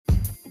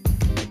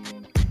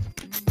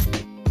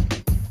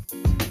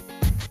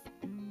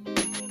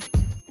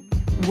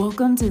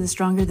Welcome to the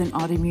Stronger Than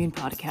Autoimmune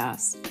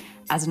podcast.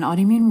 As an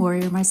autoimmune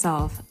warrior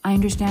myself, I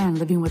understand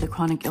living with a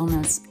chronic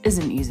illness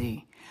isn't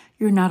easy.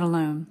 You're not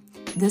alone.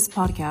 This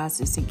podcast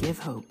is to give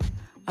hope.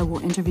 I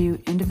will interview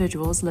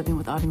individuals living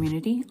with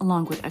autoimmunity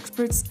along with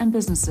experts and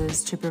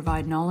businesses to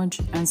provide knowledge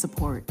and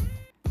support.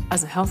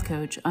 As a health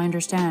coach, I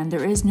understand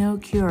there is no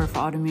cure for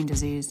autoimmune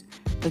disease,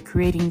 but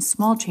creating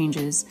small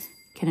changes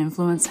can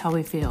influence how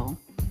we feel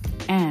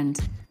and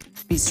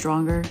be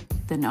stronger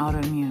than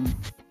autoimmune.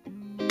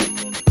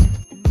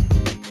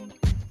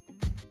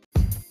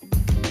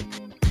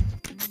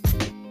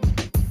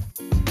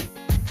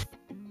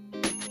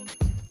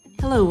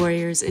 Hello,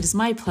 warriors. It is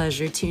my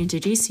pleasure to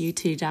introduce you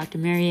to Dr.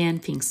 Marianne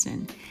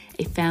Pinkston,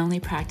 a family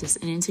practice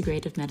and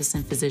integrative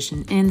medicine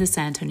physician in the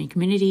San Antonio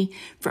community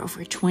for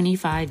over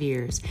 25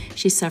 years.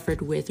 She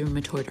suffered with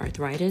rheumatoid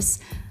arthritis,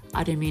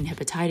 autoimmune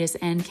hepatitis,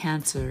 and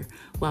cancer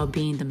while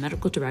being the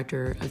medical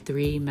director of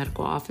 3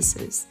 medical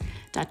offices.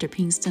 Dr.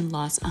 Pinkston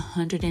lost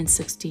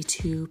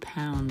 162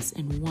 pounds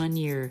in 1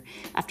 year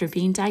after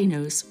being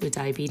diagnosed with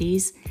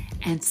diabetes,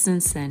 and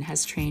since then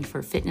has trained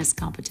for fitness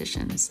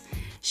competitions.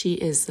 She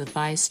is the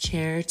vice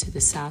chair to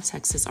the South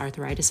Texas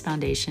Arthritis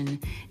Foundation,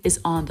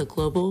 is on the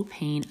Global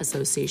Pain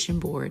Association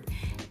board,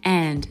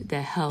 and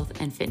the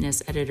health and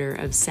fitness editor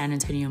of San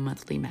Antonio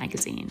Monthly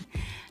magazine.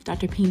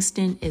 Dr.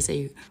 Pinkston is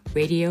a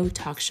radio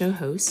talk show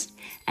host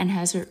and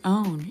has her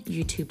own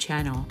YouTube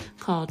channel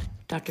called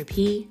Dr.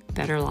 P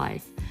Better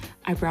Life.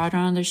 I brought her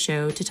on the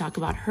show to talk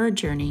about her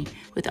journey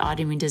with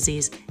autoimmune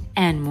disease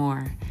and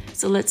more.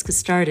 So let's get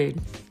started.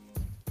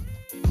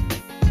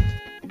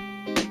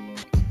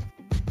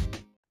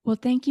 Well,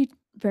 thank you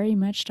very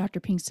much, Dr.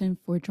 Pinkston,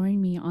 for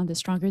joining me on the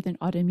Stronger Than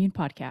Autoimmune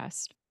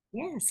podcast.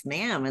 Yes,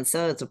 ma'am. And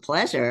so it's a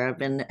pleasure. I've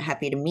been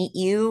happy to meet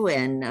you,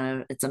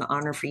 and it's an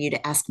honor for you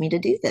to ask me to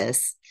do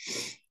this.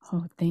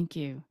 Oh, thank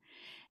you.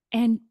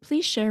 And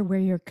please share where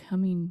you're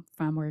coming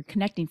from or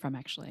connecting from,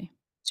 actually.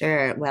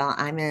 Sure. Well,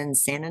 I'm in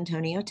San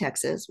Antonio,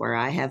 Texas, where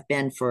I have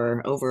been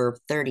for over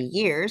 30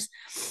 years.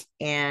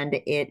 And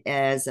it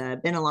has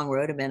been a long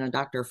road. I've been a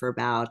doctor for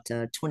about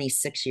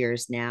 26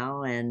 years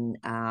now. And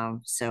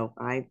so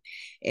I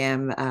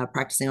am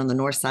practicing on the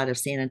north side of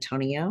San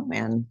Antonio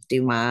and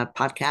do my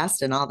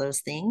podcast and all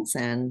those things.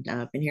 And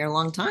I've been here a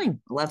long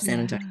time. I love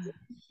San Antonio.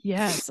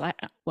 Yes.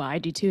 I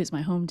do too. It's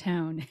my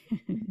hometown.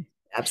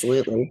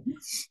 Absolutely.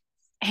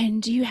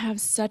 And you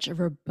have such a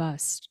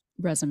robust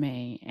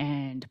resume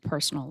and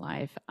personal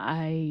life.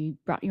 I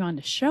brought you on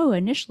the show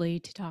initially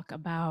to talk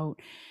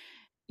about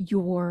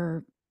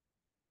your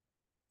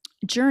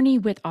journey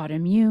with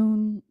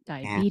autoimmune,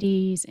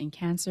 diabetes, and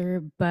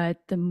cancer. But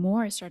the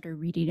more I started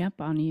reading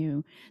up on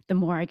you, the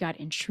more I got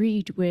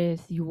intrigued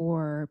with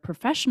your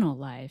professional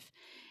life.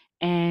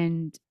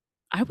 And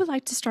I would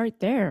like to start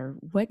there.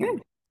 What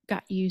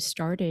got you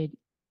started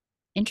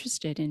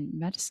interested in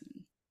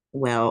medicine?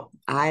 Well,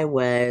 I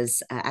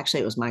was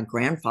actually, it was my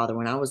grandfather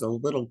when I was a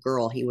little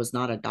girl. He was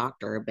not a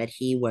doctor, but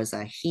he was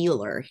a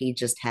healer. He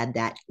just had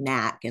that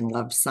knack and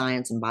loved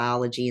science and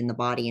biology and the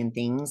body and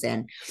things.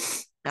 And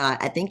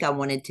I think I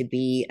wanted to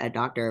be a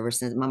doctor ever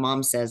since my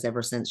mom says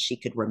ever since she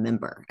could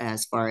remember,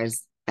 as far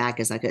as back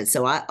as I could.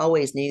 So I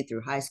always knew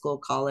through high school,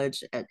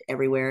 college,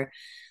 everywhere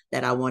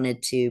that I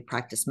wanted to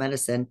practice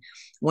medicine,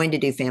 wanted to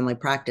do family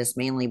practice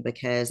mainly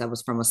because I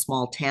was from a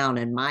small town,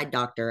 and my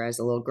doctor as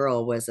a little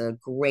girl was a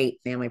great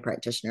family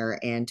practitioner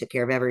and took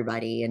care of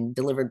everybody and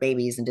delivered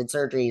babies and did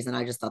surgeries. And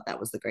I just thought that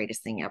was the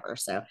greatest thing ever.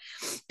 So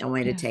I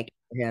wanted to take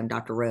him,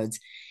 Dr. Rhodes.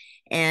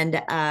 And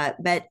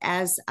but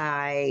as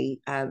I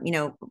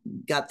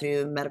got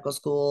through medical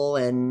school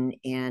and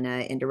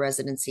into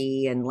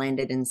residency and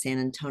landed in San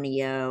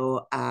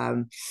Antonio,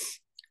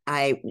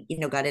 I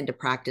got into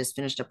practice,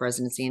 finished up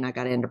residency, and I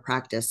got into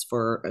practice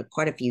for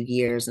quite a few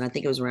years. And I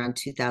think it was around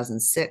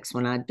 2006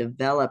 when I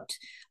developed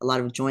a lot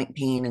of joint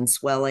pain and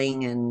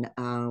swelling and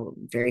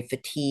very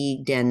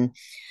fatigued. And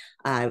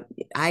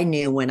I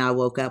knew when I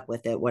woke up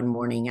with it one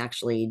morning,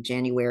 actually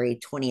January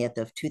 20th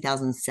of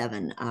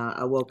 2007,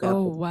 I woke up.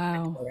 Oh,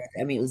 wow.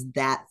 I mean, it was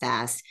that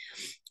fast.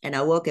 And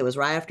it was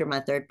right after my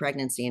 3rd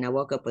pregnancy, and I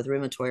woke up with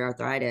rheumatoid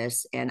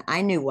arthritis, and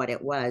I knew what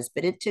it was,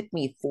 but it took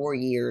me 4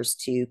 years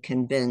to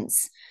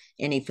convince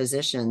any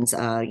physicians,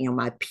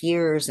 my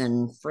peers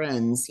and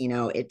friends,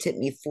 it took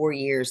me 4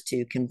 years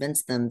to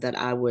convince them that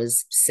I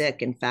was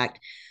sick. In fact,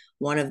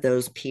 one of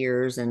those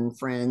peers and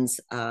friends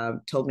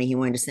told me he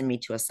wanted to send me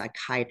to a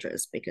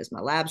psychiatrist because my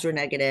labs were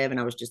negative and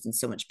I was just in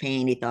so much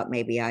pain. He thought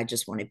maybe I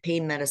just wanted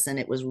pain medicine.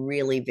 It was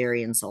really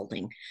very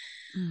insulting.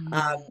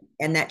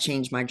 And that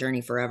changed my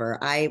journey forever.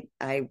 I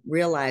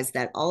realized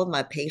that all of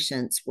my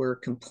patients were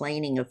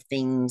complaining of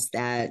things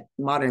that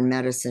modern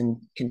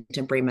medicine,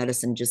 contemporary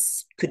medicine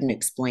just couldn't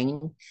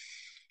explain.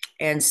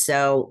 And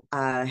so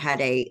I had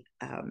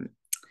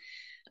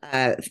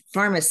uh,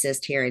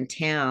 pharmacist here in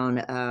town,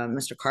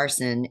 Mr.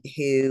 Carson,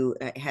 who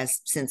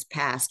has since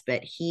passed,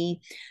 but he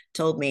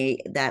told me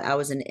that I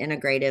was an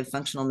integrative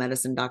functional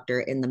medicine doctor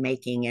in the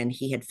making, and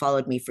he had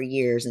followed me for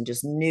years and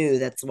just knew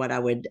that's what I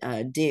would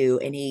do.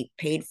 And he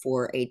paid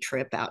for a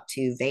trip out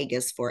to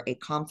Vegas for a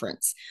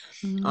conference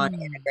on Mm.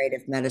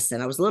 integrative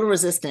medicine. I was a little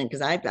resistant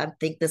because I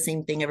think the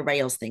same thing everybody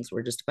else thinks.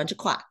 We're just a bunch of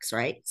quacks,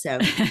 right? So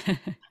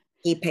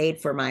he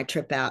paid for my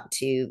trip out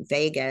to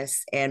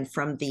Vegas. And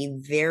from the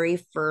very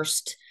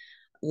first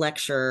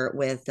lecture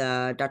with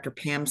Dr.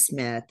 Pam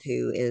Smith,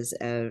 who is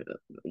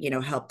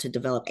helped to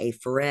develop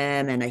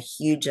A4M and a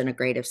huge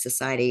integrative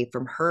society.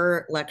 From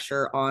her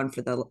lecture on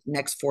for the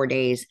next 4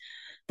 days,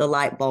 the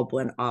light bulb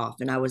went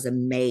off, and I was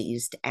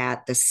amazed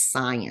at the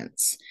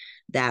science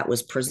that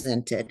was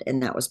presented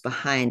and that was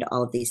behind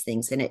all of these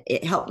things. And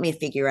it helped me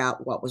figure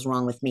out what was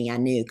wrong with me. I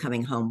knew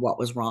coming home what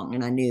was wrong,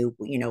 and I knew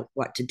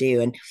what to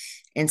do.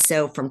 And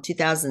so from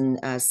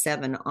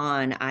 2007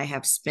 on, I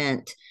have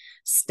spent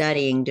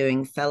studying,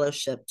 doing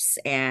fellowships,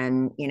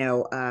 and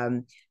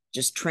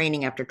just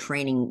training after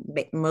training,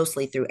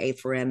 mostly through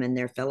A4M and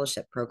their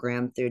fellowship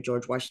program through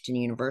George Washington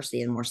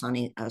University and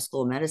Morsani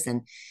School of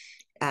Medicine,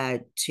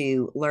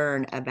 to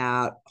learn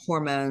about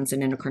hormones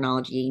and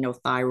endocrinology,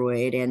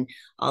 thyroid and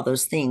all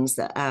those things,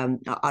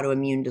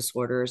 autoimmune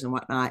disorders and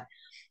whatnot.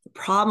 The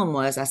problem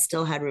was I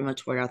still had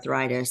rheumatoid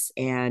arthritis,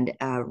 and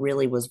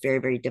really was very,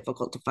 very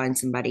difficult to find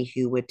somebody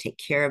who would take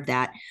care of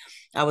that.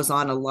 I was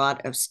on a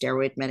lot of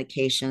steroid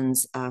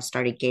medications,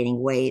 started gaining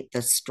weight,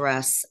 the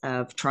stress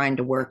of trying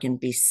to work and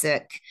be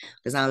sick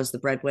because I was the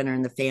breadwinner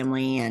in the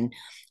family. And,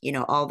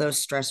 all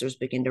those stressors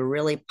began to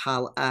really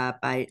pile up.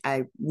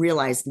 I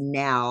realized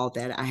now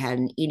that I had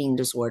an eating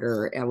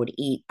disorder. I would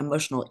eat,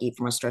 emotional eat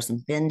from a stress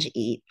and binge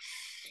eat.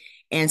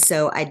 And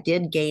so I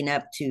did gain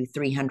up to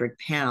 300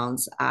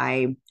 pounds.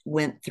 I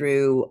went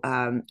through,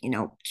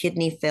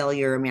 kidney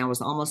failure. I mean, I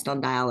was almost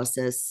on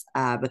dialysis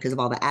because of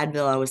all the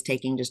Advil I was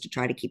taking just to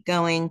try to keep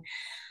going.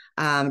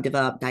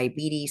 Developed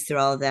diabetes through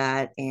all of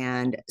that.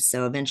 And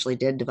so eventually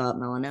did develop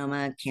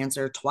melanoma,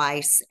 cancer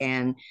twice.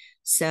 And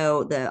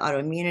so the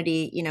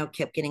autoimmunity,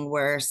 kept getting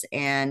worse.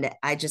 And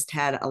I just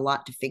had a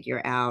lot to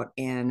figure out,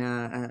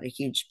 and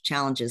huge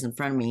challenges in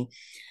front of me.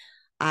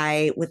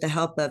 I, with the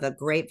help of a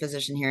great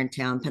physician here in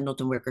town,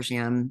 Pendleton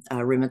Wickersham, a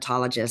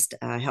rheumatologist,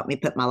 helped me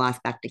put my life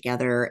back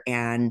together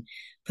and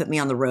put me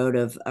on the road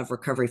of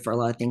recovery for a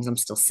lot of things. I'm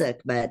still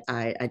sick, but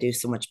I do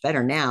so much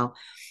better now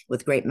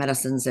with great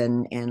medicines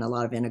and a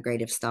lot of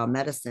integrative style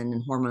medicine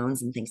and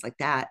hormones and things like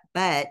that.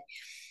 But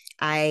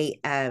I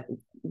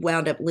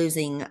wound up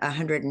losing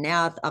 100, and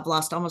now I've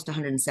lost almost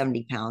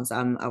 170 pounds.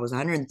 I was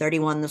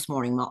 131 this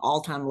morning, my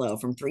all-time low,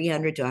 from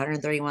 300 to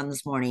 131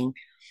 this morning.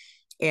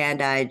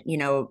 And I,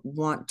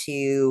 want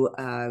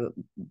to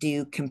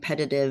do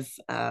competitive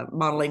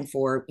modeling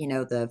for,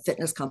 the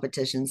fitness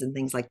competitions and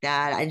things like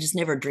that. I just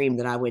never dreamed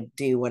that I would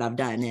do what I've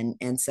done.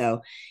 And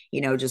so,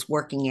 just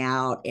working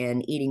out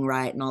and eating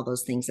right and all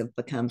those things have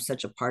become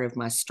such a part of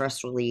my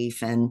stress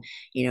relief, and,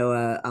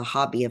 a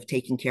hobby of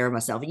taking care of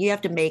myself. You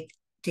have to make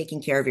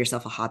taking care of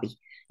yourself a hobby.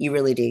 You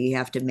really do. You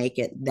have to make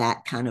it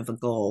that kind of a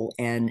goal,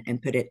 and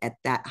put it at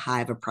that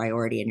high of a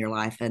priority in your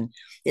life. And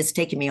it's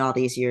taken me all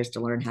these years to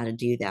learn how to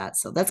do that.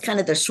 So that's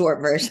kind of the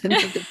short version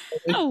of the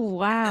Oh, story.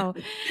 wow.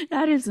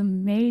 That is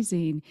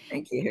amazing.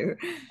 Thank you.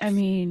 I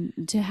mean,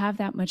 to have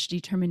that much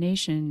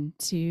determination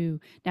to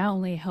not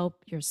only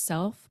help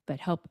yourself, but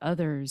help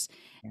others.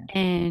 Yeah,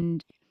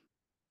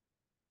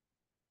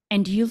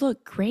 And you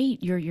look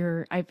great.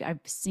 I've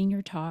seen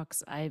your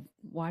talks. I've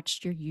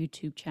watched your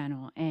YouTube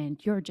channel,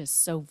 and you're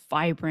just so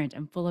vibrant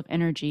and full of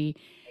energy.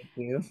 thank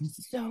you.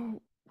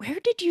 So, where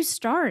did you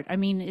start? I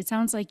mean, it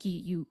sounds like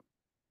you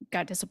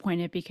got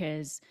disappointed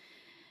because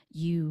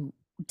you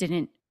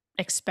didn't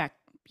expect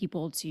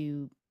people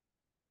to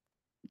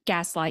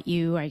gaslight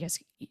you, I guess,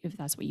 if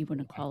that's what you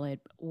want to call it,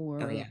 Oh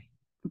yeah, or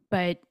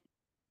but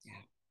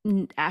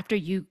yeah. after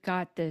you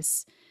got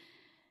this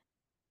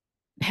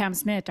Pam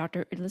Smith,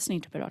 listening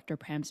to Dr.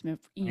 Pam Smith,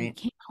 you Right.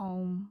 came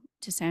home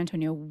to San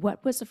Antonio.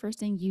 What was the first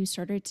thing you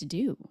started to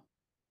do?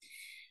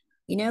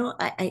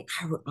 I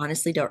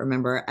honestly don't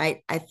remember.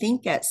 I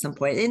think at some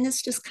point, and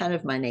it's just kind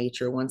of my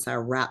nature, once I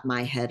wrap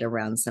my head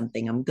around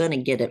something, I'm going to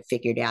get it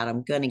figured out.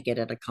 I'm going to get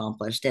it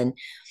accomplished. And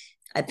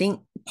I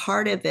think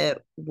part of it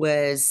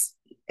was,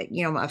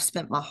 I've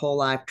spent my whole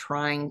life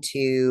trying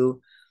to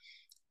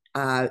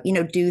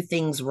do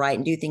things right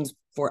and do things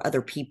for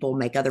other people,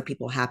 make other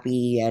people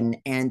happy.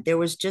 And there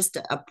was just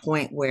a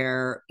point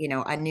where,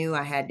 I knew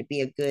I had to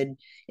be a good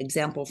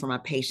example for my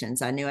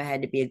patients. I knew I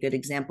had to be a good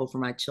example for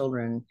my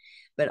children.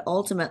 But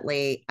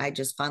ultimately, I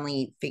just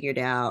finally figured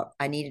out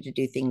I needed to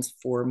do things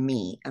for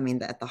me. I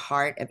mean, at the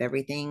heart of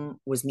everything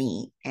was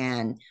me.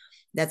 And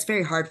that's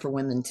very hard for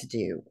women to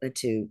do,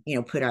 to,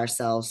 put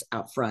ourselves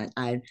out front.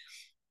 I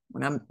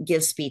when I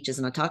give speeches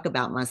and I talk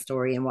about my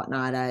story and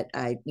whatnot, I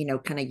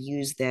kind of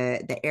use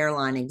the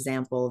airline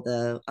example,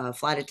 the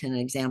flight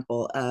attendant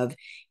example of,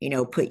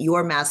 put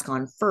your mask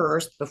on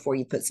first before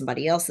you put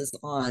somebody else's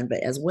on.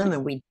 But as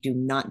women, we do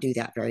not do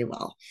that very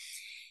well.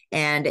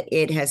 And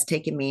it has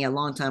taken me a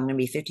long time. I'm going to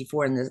be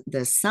 54 in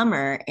the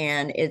summer.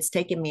 And it's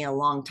taken me a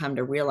long time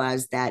to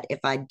realize that if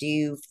I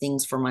do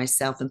things for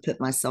myself and put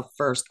myself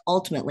first,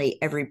 ultimately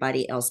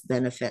everybody else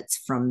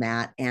benefits from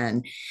that.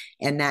 And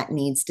that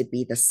needs to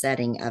be the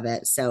setting of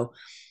it. So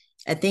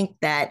I think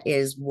that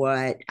is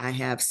what I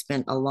have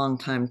spent a long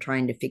time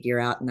trying to figure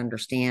out and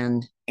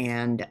understand,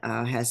 and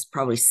has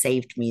probably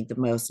saved me the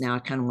most. Now I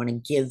kind of want to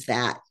give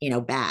that,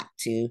 back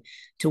to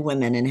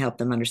women and help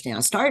them understand.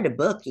 I started a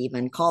book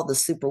even called The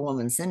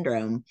Superwoman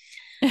Syndrome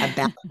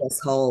about this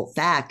whole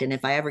fact, and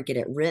if I ever get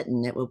it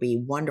written, it will be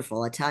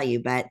wonderful, I tell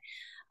you. But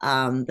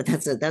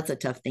that's a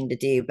tough thing to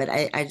do. But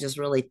I just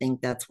really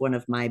think that's one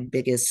of my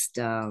biggest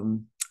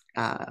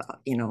uh,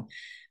 you know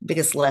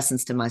biggest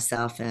lessons to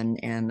myself,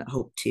 and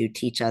hope to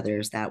teach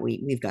others that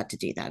we've got to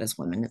do that as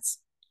women. It's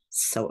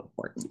so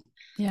important.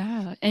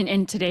 Yeah,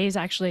 and today is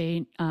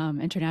actually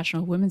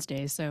International Women's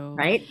Day, so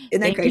Right, isn't that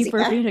thank you crazy? for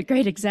Yeah. being a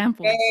great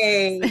example for us.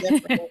 Hey,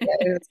 that's right.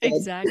 Yeah, that's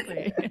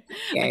Exactly. good.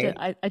 Yay.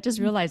 I just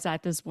realized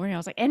that this morning. I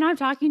was like, and I'm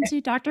talking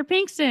to Dr.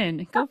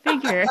 Pinkston. Go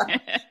figure.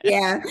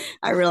 Yeah,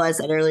 I realized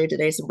that earlier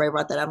today. Somebody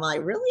brought that. I'm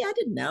like, really? I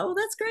didn't know.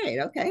 That's great.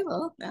 Okay,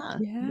 well, yeah,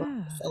 we'll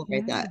Yeah,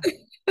 celebrate yeah.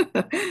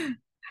 that.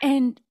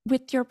 And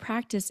with your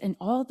practice and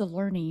all the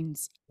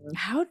learnings,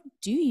 how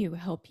do you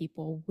help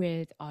people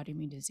with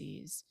autoimmune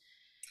disease?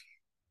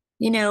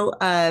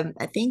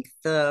 I think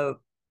the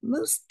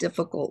most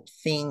difficult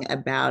thing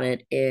about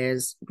it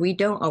is we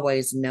don't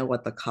always know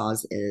what the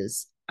cause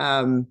is.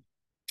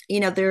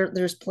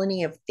 There's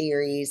plenty of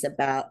theories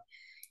about,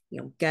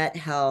 gut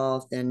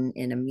health and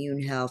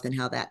immune health and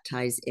how that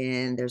ties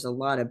in. There's a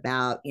lot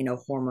about,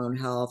 hormone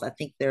health. I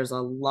think there's a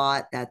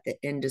lot that the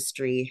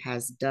industry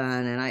has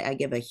done. And I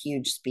give a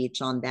huge speech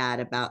on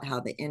that about how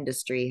the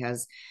industry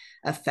has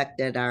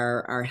affected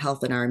our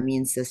health and our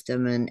immune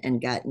system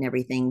and gut and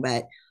everything.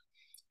 But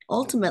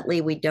ultimately,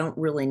 we don't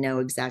really know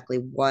exactly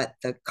what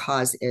the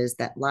cause is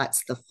that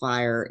lights the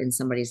fire in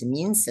somebody's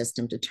immune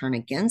system to turn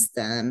against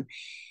them.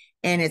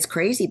 And it's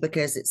crazy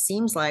because it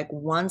seems like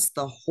once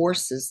the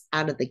horse is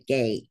out of the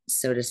gate,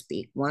 so to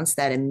speak, once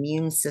that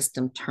immune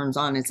system turns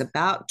on, it's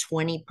about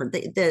 20 per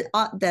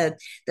the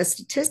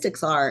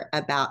statistics are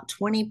about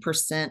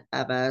 20%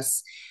 of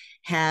us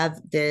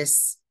have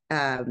this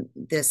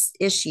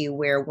issue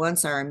where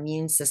once our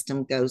immune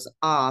system goes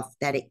off,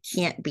 that it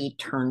can't be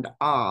turned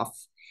off.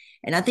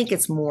 And I think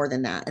it's more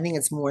than that. I think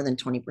it's more than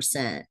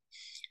 20%.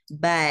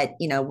 But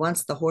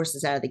once the horse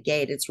is out of the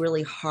gate, it's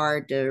really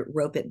hard to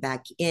rope it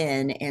back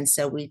in. And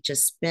so we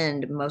just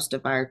spend most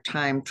of our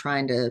time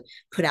trying to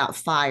put out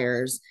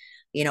fires,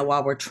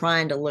 while we're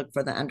trying to look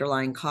for the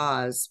underlying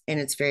cause. And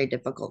it's very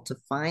difficult to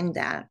find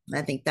that.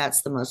 I think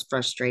that's the most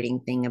frustrating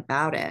thing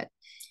about it.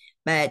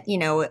 But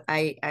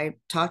I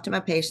talk to my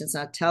patients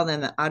and I tell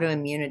them that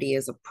autoimmunity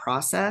is a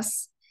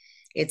process.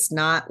 It's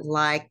not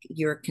like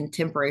your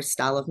contemporary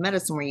style of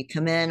medicine where you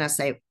come in, I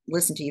say,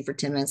 listen to you for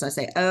 10 minutes. I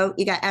say, oh,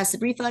 you got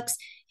acid reflux.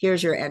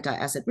 Here's your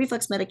anti-acid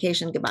reflux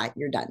medication. Goodbye.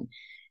 You're done.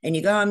 And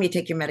you go home, you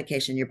take your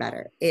medication, you're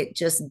better. It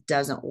just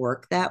doesn't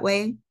work that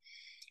way.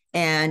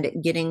 And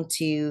getting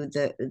to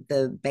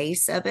the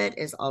base of it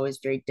is always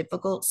very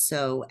difficult.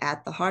 So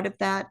at the heart of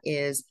that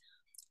is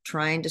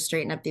trying to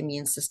straighten up the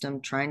immune system,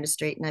 trying to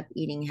straighten up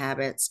eating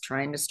habits,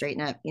 trying to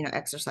straighten up,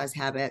 exercise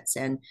habits,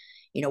 and,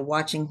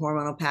 watching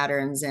hormonal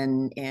patterns,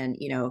 and,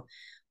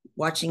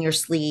 watching your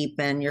sleep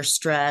and your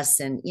stress.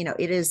 And,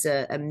 it is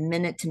a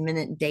minute to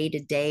minute, day to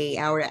day,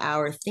 hour to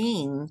hour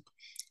thing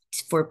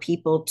for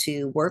people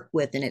to work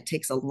with. And it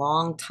takes a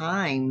long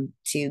time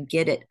to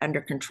get it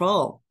under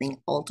control. I think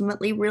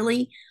ultimately,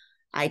 really,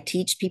 I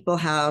teach people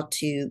how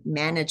to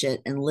manage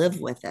it and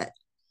live with it.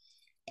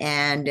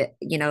 And,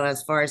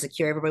 as far as a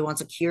cure, everybody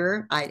wants a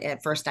cure.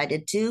 At first I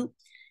did too.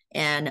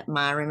 And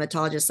my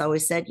rheumatologist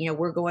always said,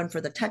 we're going for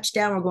the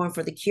touchdown, we're going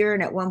for the cure.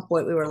 And at one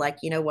point we were like,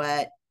 you know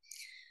what?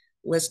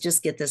 Let's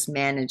just get this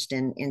managed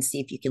and see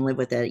if you can live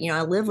with it.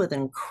 I live with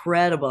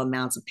incredible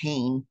amounts of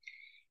pain.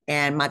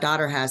 And my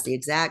daughter has the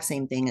exact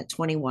same thing at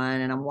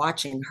 21. And I'm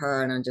watching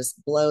her and it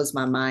just blows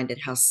my mind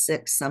at how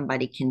sick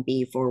somebody can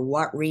be for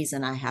what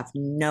reason. I have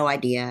no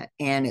idea.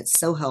 And it's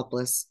so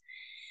helpless,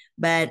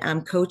 but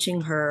I'm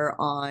coaching her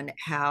on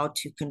how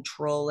to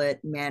control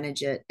it,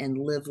 manage it, and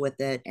live with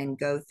it and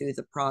go through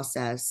the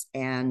process.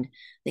 And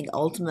I think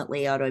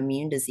ultimately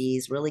autoimmune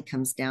disease really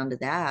comes down to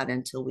that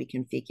until we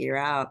can figure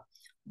out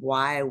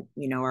why,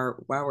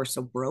 why we're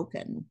so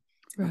broken.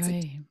 It's a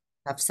Right.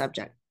 tough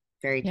subject.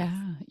 Very tough.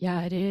 Yeah,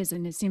 yeah, it is.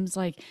 And it seems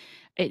like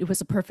it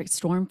was a perfect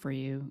storm for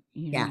you.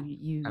 Yeah,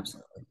 You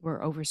absolutely. were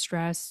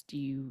overstressed,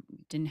 you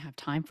didn't have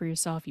time for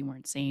yourself, you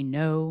weren't saying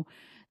no.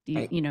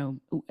 Right.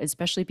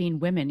 Especially being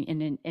women.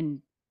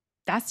 And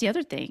that's the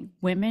other thing.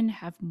 Women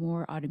have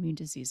more autoimmune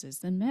diseases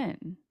than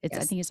men. I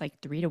Yes. think it's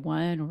like 3 to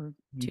 1 or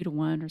Mm-hmm. 2 to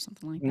 1 or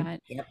something like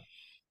that. Yep.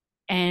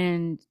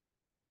 And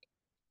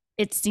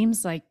it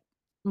seems like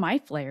my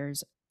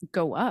flares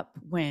go up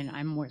when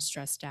I'm more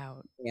stressed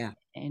out. Yeah.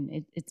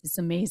 And it's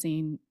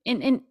amazing.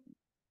 And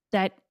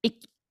that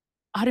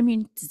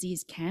autoimmune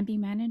disease can be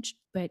managed,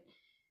 but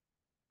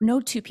no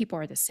two people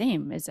are the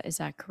same. Is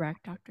that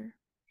correct, doctor?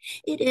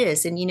 It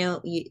is. And,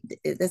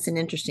 that's an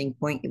interesting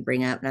point you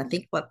bring up. And I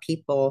think what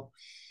people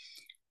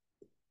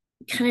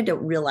kind of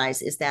don't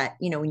realize is that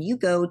when you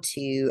go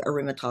to a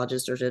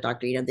rheumatologist or to a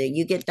doctor,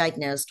 you get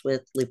diagnosed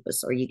with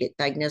lupus, or you get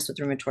diagnosed with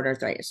rheumatoid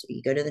arthritis, or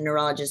you go to the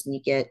neurologist and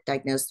you get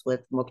diagnosed with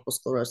multiple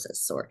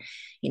sclerosis, or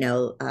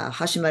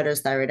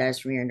Hashimoto's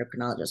thyroiditis from your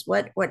endocrinologist.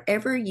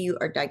 Whatever you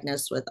are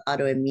diagnosed with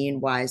autoimmune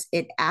wise,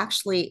 it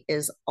actually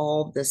is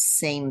all the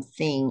same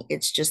thing.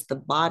 It's just the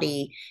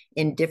body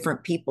in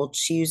different people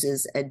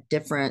chooses a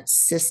different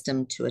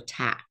system to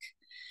attack.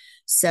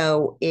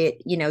 So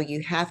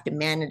you have to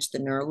manage the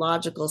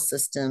neurological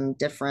system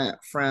different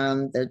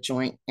from the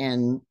joint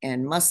and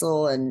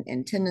muscle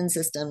and tendon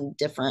system,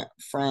 different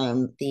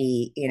from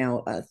the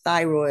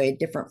thyroid,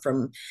 different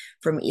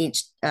from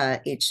each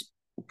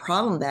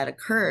problem that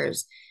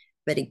occurs.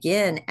 But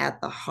again, at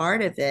the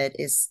heart of it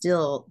is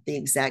still the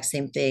exact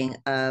same thing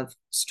of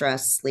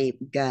stress, sleep,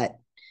 gut,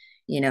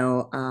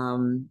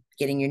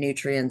 getting your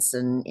nutrients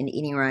and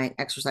eating right,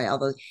 exercise,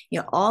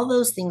 all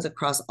those things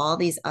across all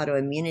these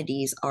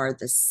autoimmunities are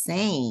the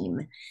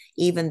same,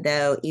 even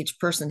though each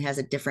person has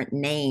a different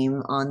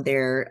name on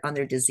their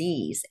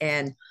disease.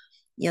 And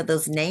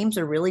those names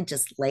are really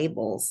just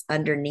labels.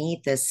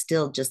 Underneath is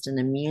still just an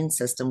immune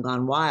system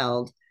gone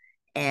wild.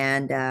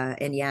 And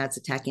yeah, it's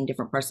attacking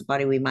different parts of the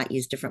body we might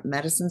use different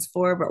medicines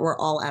for, but we're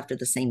all after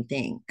the same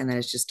thing. And that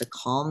is just to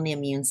calm the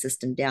immune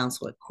system down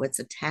so it quits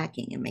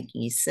attacking and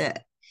making you sick.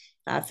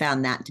 I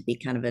found that to be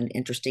kind of an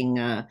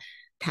interesting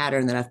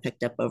pattern that I've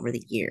picked up over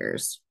the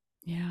years.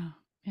 Yeah,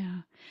 yeah.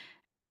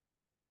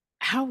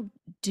 How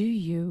do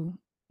you,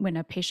 when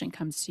a patient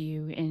comes to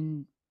you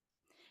and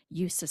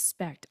you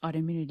suspect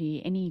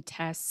autoimmunity, any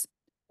tests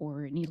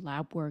or any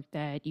lab work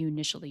that you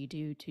initially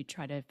do to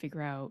try to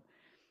figure out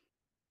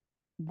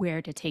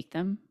where to take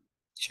them?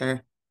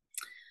 Sure.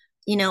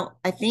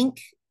 I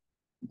think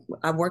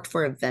I worked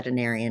for a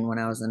veterinarian when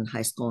I was in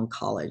high school and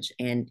college.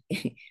 And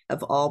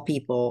of all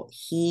people,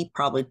 he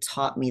probably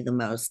taught me the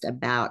most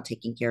about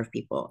taking care of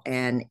people.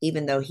 And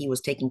even though he was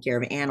taking care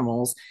of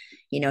animals,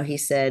 he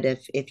said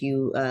if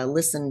you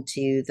listen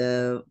to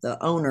the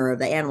owner of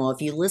the animal,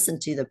 if you listen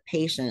to the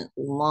patient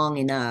long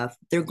enough,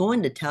 they're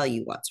going to tell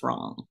you what's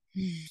wrong.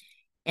 Mm.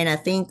 And I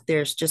think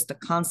there's just a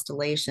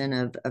constellation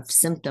of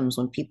symptoms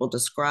when people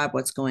describe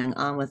what's going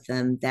on with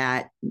them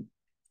that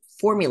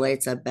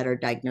formulates a better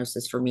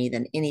diagnosis for me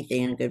than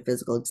anything in a good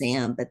physical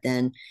exam. But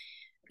then,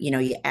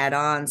 you add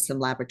on some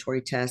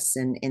laboratory tests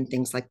and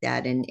things like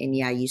that. And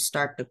yeah, you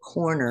start to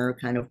corner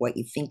kind of what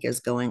you think is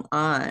going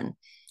on.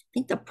 I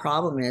think the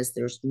problem is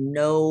there's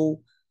no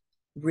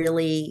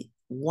really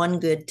one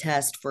good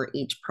test for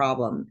each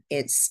problem.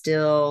 It's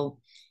still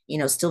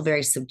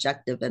very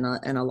subjective in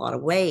a lot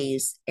of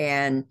ways.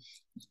 And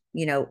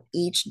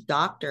each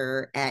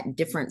doctor at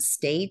different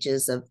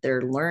stages of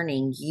their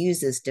learning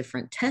uses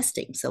different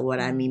testing. So, what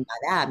I mean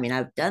by that,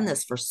 I've done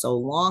this for so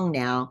long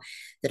now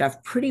that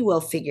I've pretty well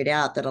figured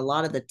out that a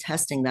lot of the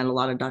testing that a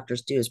lot of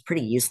doctors do is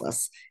pretty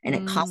useless, and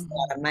it costs a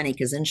lot Mm. of money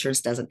because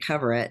insurance doesn't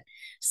cover it.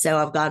 So,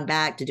 I've gone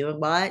back to doing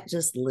what?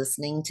 Just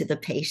listening to the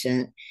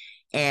patient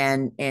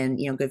and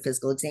good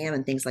physical exam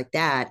and things like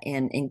that,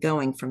 and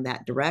going from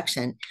that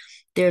direction.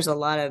 There's a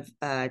lot of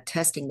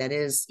testing that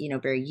is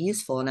very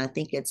useful, and I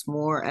think it's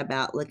more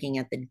about looking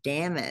at the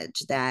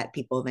damage that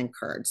people have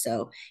incurred.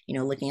 So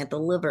looking at the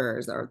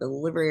livers, or the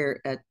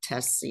liver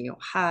tests,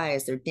 high,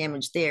 is there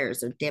damage there, is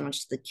there damage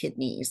to the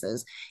kidneys,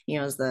 is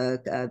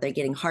they're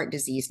getting heart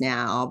disease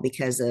now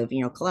because of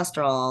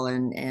cholesterol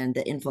and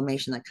the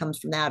inflammation that comes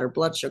from that, or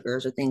blood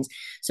sugars or things.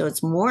 So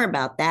it's more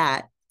about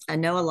that. I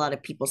know a lot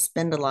of people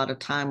spend a lot of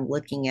time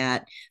looking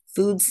at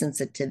food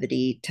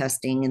sensitivity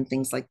testing and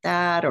things like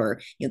that, or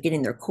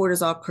getting their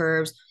cortisol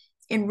curves.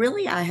 And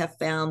really, I have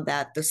found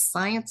that the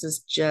science is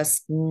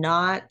just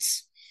not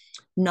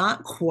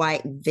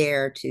quite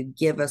there to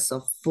give us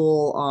a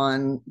full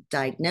on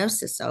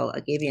diagnosis. So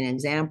I'll give you an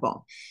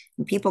example.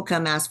 When people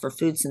come ask for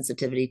food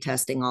sensitivity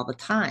testing all the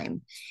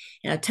time,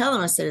 and I tell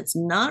them, I said, it's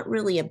not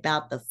really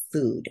about the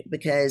food,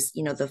 because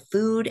the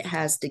food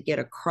has to get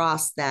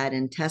across that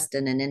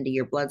intestine and into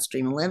your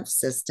bloodstream and lymph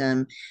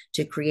system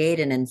to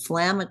create an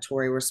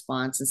inflammatory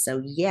response. And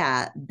so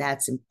yeah,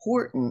 that's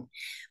important,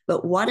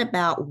 but what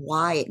about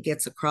why it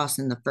gets across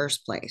in the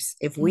first place?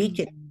 If we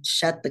could Mm.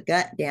 shut the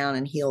gut down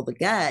and heal the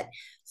gut,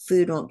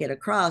 food won't get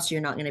across.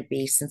 You're not going to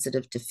be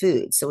sensitive to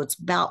food. So it's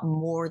about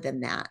more than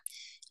that.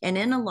 And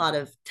in a lot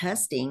of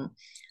testing,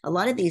 a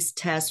lot of these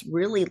tests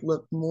really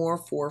look more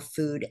for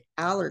food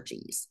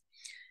allergies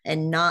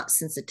and not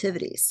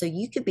sensitivities. So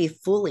you could be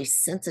fully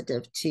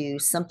sensitive to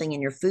something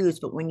in your foods,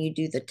 but when you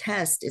do the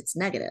test, it's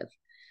negative.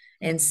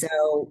 And Mm.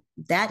 so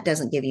that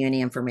doesn't give you any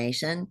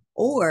information.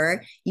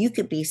 Or you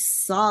could be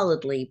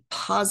solidly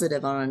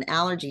positive on an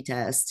allergy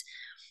test,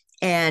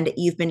 and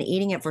you've been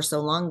eating it for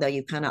so long, though,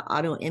 you kind of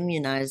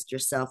auto-immunized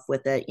yourself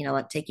with it,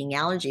 like taking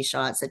allergy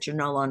shots, that you're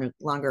no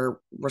longer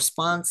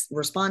respond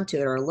to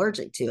it or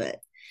allergic to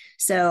it.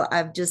 So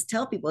I've just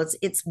tell people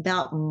it's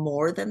about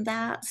more than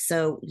that.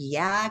 So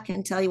yeah, I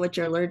can tell you what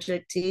you're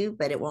allergic to,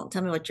 but it won't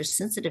tell me what you're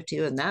sensitive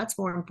to. And that's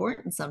more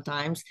important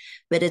sometimes.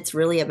 But it's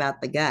really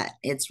about the gut.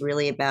 It's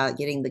really about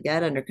getting the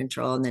gut under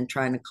control and then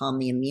trying to calm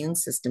the immune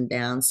system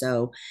down.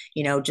 So,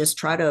 just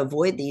try to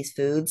avoid these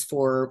foods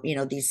for,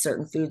 these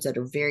certain foods that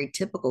are very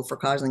typical for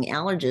causing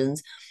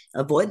allergens.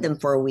 Avoid them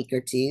for a week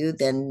or two,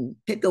 then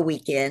pick a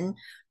weekend,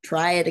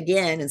 try it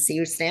again and see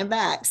you stand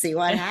back, see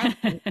what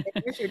happens.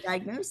 There's your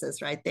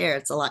diagnosis right there.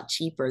 It's a lot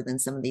cheaper than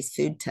some of these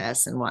food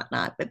tests and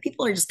whatnot. But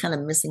people are just kind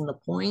of missing the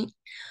point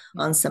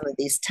on some of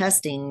these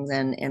testings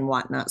and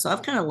whatnot. So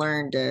I've kind of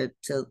learned to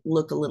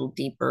look a little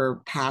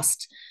deeper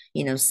past,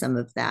 some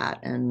of that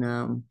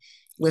and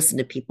listen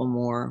to people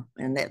more.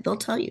 And they'll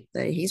tell you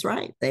that he's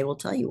right. They will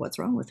tell you what's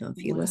wrong with him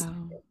if you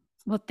listen. Wow.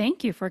 Well,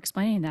 thank you for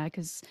explaining that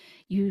because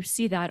you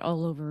see that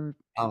all over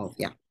Oh,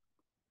 yeah.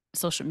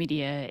 social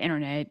media,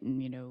 internet,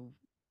 and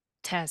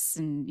tests,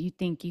 and you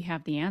think you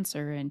have the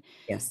answer, and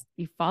Yes.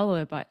 you follow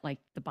it, but like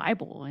the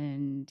Bible,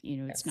 and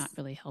it's not Yes.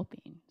 really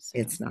helping. So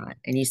It's not.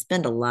 And you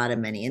spend a lot of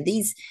money. And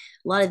a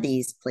lot of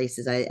these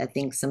places, I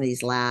think some of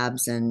these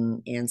labs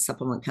and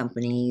supplement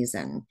companies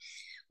and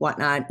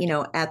whatnot,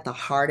 at the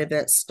heart of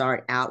it,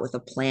 start out with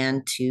a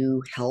plan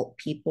to help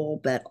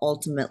people. But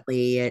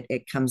ultimately,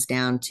 it comes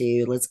down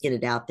to let's get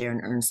it out there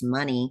and earn some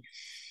money.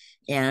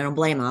 And I don't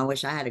blame them. I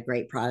wish I had a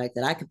great product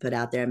that I could put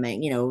out there and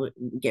make,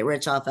 get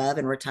rich off of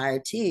and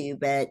retire too.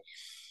 But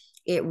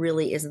it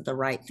really isn't the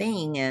right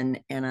thing. And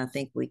I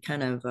think we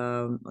kind of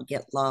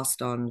get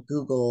lost on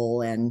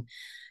Google and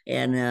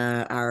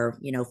our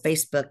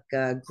Facebook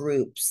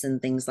groups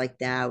and things like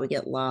that. We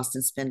get lost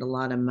and spend a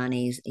lot of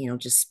money,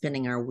 just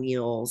spinning our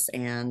wheels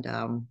and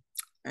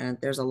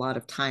there's a lot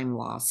of time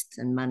lost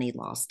and money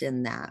lost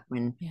in that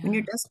when you're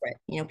yeah,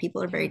 desperate.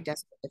 People are very yeah,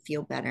 desperate to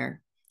feel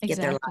better, get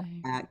their life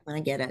exactly. back. I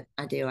get it.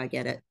 I do. I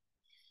get it.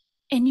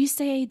 And you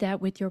say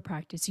that with your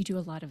practice, you do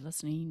a lot of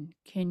listening.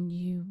 Can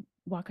you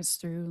walk us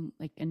through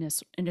like an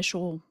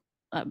initial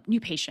new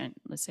patient?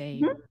 Let's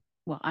say, Mhm.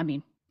 well, I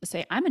mean, let's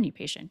say I'm a new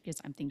patient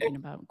because I'm thinking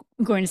about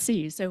going to see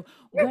you. So,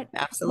 Sure, walk me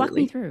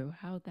absolutely. through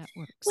how that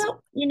works.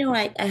 Well,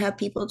 I have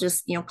people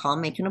just, call,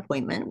 make an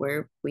appointment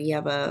where we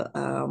have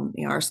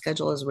our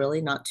schedule is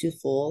really not too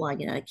full. I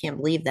can't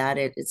believe that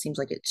it seems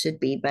like it should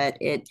be, but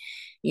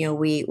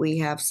we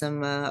have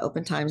some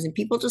open times and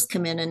people just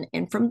come in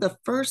and from the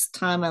first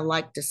time I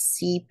like to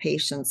see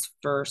patients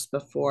first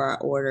before I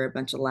order a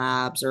bunch of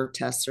labs or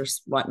tests or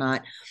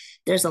whatnot.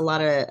 There's a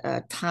lot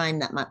of time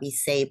that might be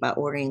saved by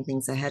ordering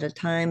things ahead of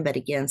time. But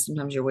again,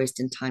 sometimes you're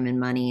wasting time and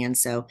money. And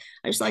so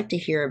I just like to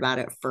hear about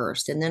it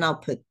first. And then I'll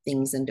put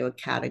things into a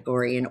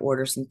category and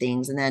order some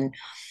things. And then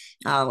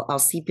I'll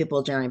see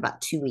people generally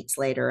about 2 weeks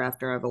later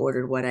after I've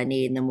ordered what I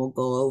need, and then we'll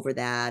go over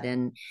that.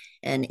 And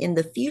in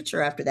the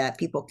future after that,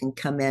 people can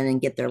come in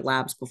and get their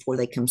labs before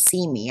they come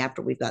see me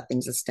after we've got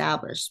things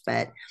established.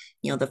 But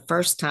the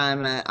first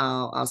time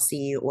I'll see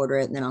you order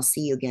it, and then I'll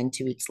see you again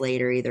 2 weeks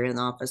later, either in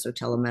the office or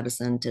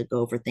telemedicine to go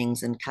over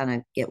things and kind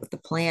of get with the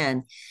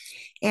plan.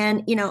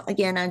 And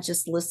again, I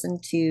just listen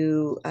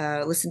to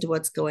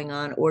what's going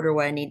on, order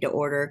what I need to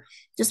order,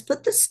 just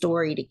put the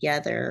story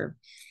together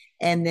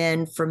and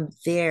then from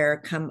there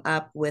come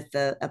up with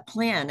a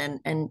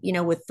plan and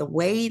with the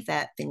way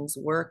that things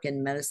work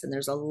in medicine,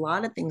 there's a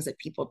lot of things that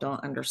people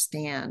don't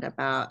understand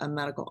about a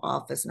medical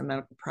office and a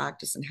medical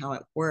practice and how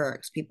it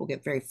works. People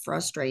get very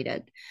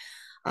frustrated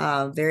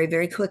very,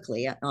 very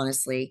quickly,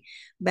 honestly.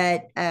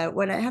 But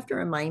what I have to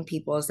remind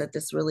people is that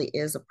this really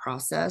is a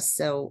process.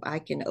 So I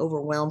can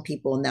overwhelm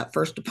people in that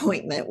first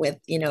appointment with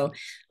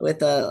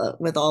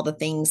all the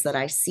things that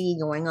I see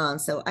going on.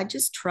 So I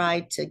just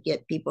try to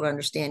get people to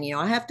understand,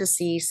 I have to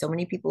see so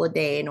many people a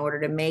day in order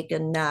to make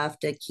enough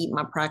to keep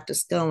my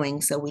practice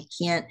going. So we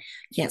can't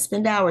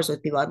spend hours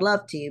with people. I'd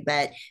love to,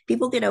 but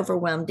people get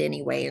overwhelmed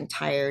anyway and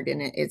tired,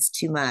 and it's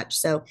too much.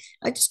 So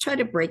I just try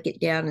to break it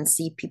down and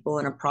see people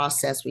in a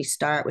process. We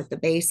start with the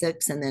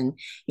basics and then,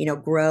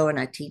 grow. And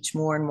I teach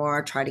more and more.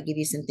 I try to give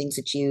you some things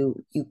that you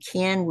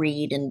can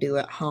read and do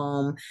at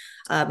home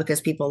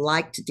because people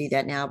like to do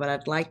that now. But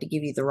I'd like to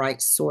give you the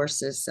right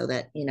sources so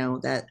that,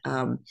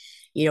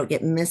 you don't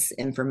get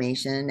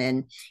misinformation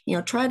and,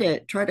 try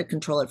to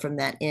control it from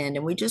that end.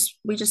 And we just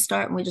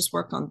start and we just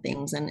work on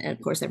things. And of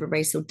course,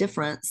 everybody's so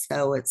different.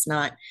 So it's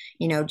not,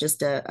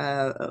 just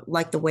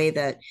like the way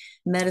that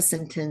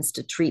medicine tends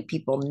to treat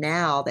people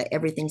now, that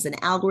everything's an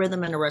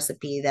algorithm and a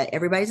recipe, that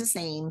everybody's the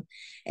same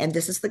and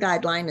this is the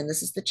guideline and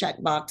this is the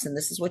checkbox and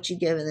this is what you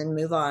give and then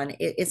move on.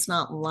 It's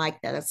not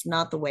like that. It's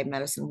not the way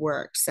medicine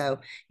works. So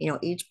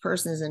each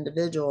person is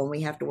individual and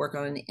we have to work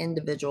on an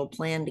individual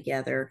plan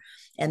together,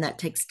 and that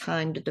takes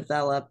time to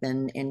develop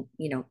and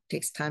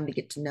takes time to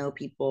get to know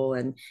people.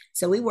 And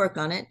so we work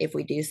on it. If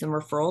we do some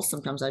referrals,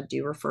 sometimes I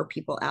do refer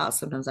people out,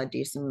 sometimes I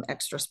do some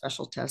extra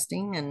special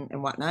testing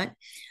and whatnot,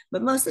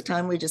 but most of the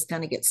time we just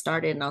kind of get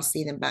started and I'll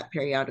see them back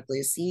periodically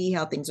to see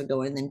how things are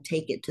going and then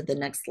take it to the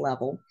next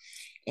level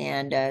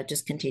and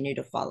just continue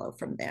to follow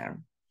from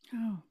there.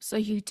 Oh, so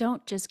you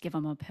don't just give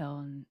them a pill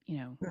and,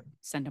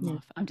 send them Yeah.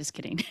 off. I'm just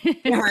kidding.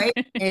 Yeah, right.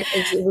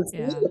 It would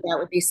seem Yeah. that that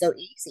would be so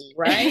easy,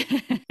 right?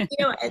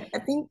 I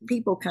think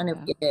people kind of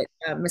Yeah.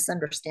 get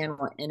misunderstand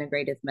what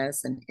integrative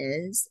medicine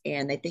is,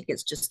 and they think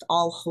it's just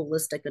all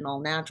holistic and all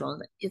natural.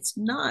 It's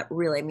not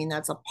really. I mean,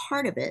 that's a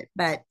part of it,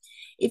 but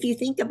if you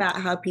think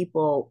about how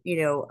people,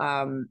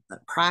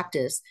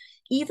 practice,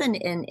 even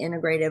in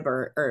integrative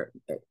or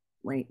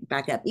wait,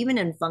 back up, even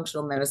in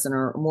functional medicine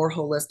or more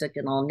holistic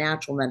and all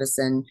natural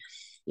medicine,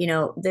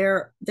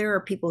 there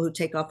are people who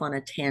take off on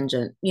a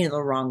tangent,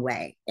 the wrong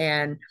way,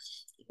 and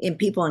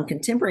people in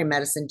contemporary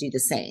medicine do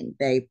the same.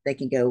 They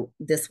can go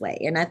this way.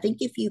 And I think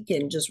if you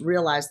can just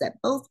realize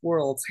that both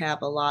worlds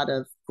have a lot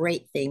of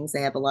great things,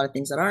 they have a lot of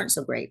things that aren't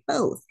so great,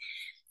 both.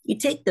 You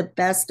take the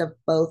best of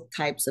both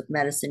types of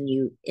medicine,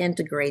 you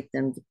integrate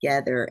them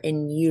together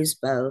and use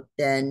both,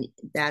 then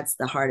that's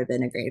the heart of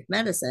integrative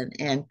medicine.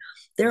 And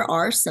there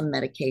are some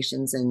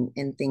medications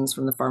and things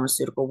from the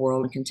pharmaceutical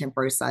world and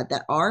contemporary side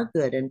that are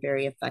good and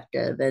very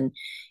effective and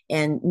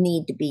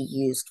need to be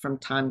used from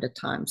time to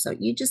time. So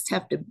you just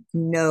have to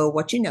know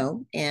what you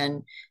know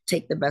and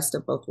take the best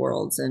of both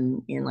worlds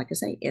and like I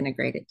say,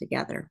 integrate it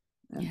together.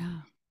 Yeah.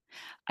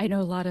 I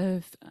know a lot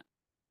of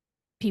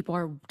people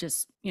are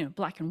just,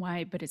 black and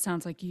white, but it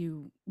sounds like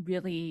you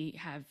really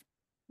have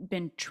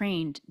been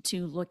trained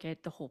to look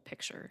at the whole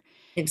picture.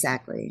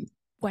 Exactly.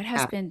 What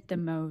has been the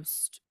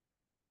most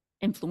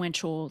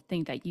influential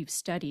thing that you've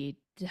studied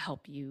to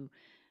help you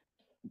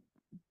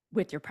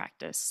with your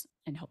practice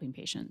and helping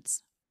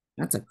patients?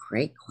 That's a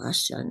great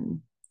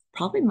question.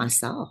 Probably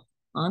myself,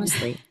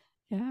 honestly.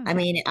 Yeah. I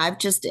mean,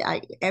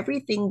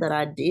 everything that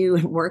I do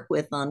and work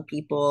with on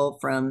people,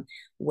 from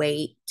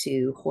weight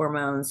to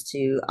hormones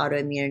to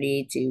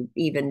autoimmunity to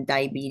even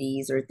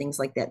diabetes or things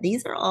like that.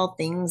 These are all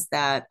things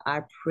that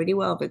I pretty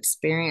well have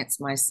experienced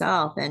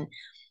myself. And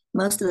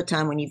most of the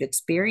time when you've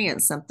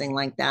experienced something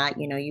like that,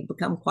 you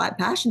become quite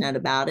passionate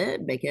about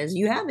it because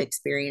you have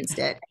experienced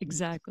it.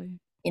 Exactly.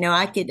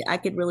 I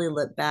could really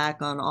look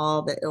back on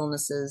all the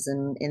illnesses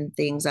and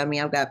things. I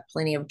mean, I've got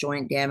plenty of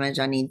joint damage.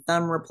 I need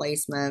thumb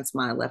replacements.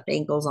 My left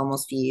ankle's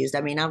almost fused.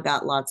 I mean, I've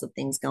got lots of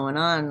things going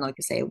on, like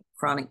I say,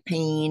 chronic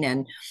pain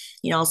and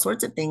all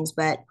sorts of things.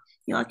 But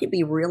I could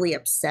be really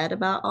upset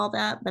about all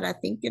that. But I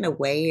think in a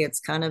way, it's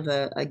kind of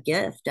a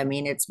gift. I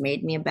mean, it's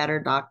made me a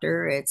better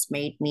doctor. It's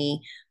made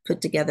me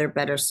put together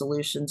better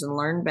solutions and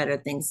learn better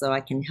things so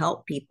I can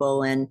help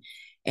people.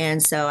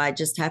 And so I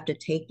just have to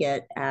take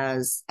it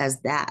as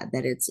that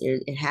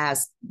it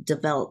has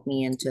developed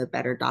me into a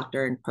better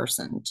doctor in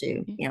person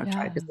to try,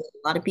 Yeah. because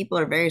a lot of people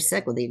are very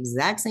sick with the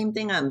exact same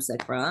thing I'm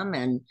sick from.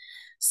 And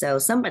so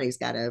somebody's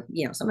got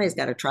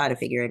to try to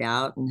figure it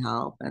out and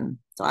help. And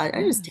so I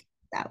Yeah. just take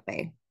it that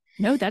way.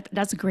 No,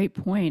 that's a great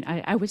point.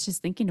 I was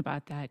just thinking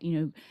about that.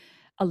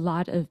 A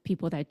lot of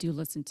people that do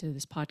listen to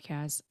this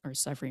podcast are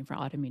suffering from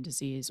autoimmune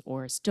disease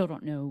or still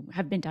don't know,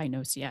 have been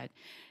diagnosed yet.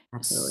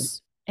 Absolutely.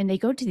 And they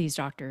go to these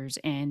doctors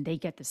and they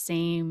get the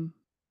same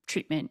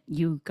treatment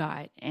you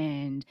got,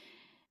 and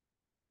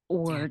Yeah.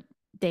 or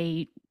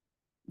they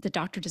the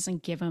doctor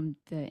doesn't give them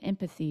the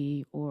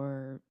empathy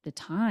or the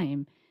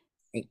time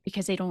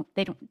because they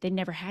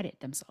never had it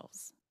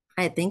themselves.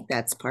 I think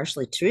that's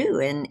partially true.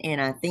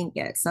 And I think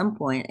at some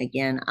point,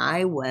 again,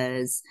 I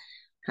was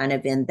kind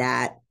of in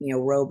that,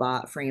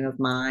 robot frame of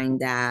mind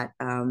that,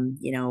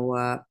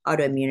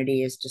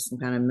 autoimmunity is just some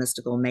kind of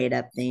mystical made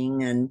up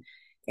thing.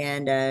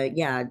 And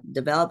yeah,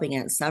 developing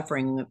it and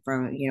suffering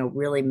from,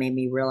 really made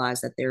me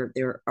realize that there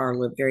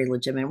are very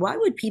legitimate. Why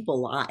would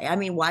people lie? I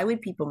mean, why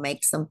would people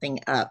make something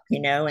up,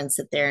 and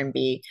sit there and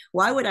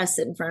why would I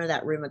sit in front of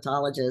that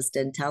rheumatologist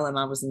and tell him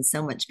I was in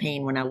so much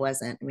pain when I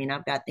wasn't? I mean,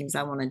 I've got things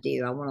I want to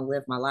do. I want to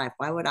live my life.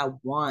 Why would I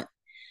want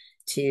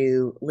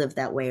to live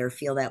that way or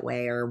feel that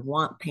way or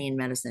want pain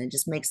medicine? It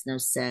just makes no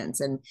sense.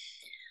 And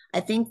I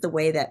think the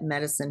way that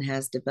medicine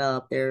has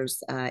developed,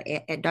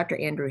 Dr.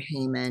 Andrew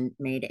Heyman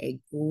made a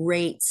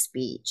great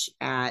speech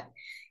at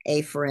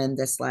A4M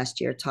this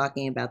last year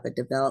talking about the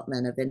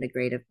development of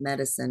integrative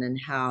medicine and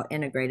how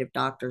integrative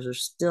doctors are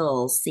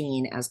still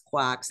seen as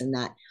quacks, and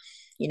that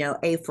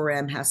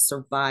A4M has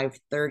survived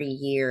 30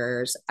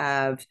 years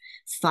of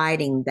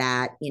fighting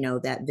that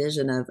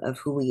vision of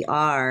who we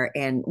are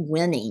and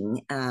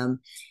winning,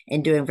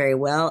 and doing very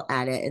well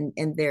at it.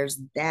 And there's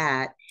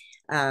that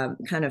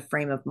kind of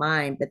frame of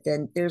mind. But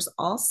then there's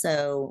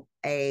also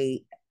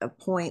a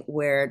point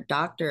where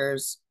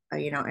doctors,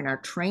 in our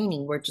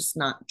training, we're just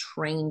not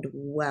trained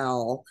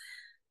well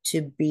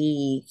to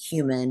be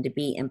human, to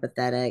be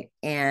empathetic.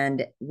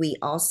 And we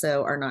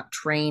also are not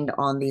trained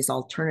on these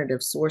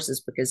alternative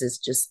sources because it's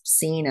just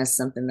seen as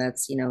something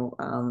that's,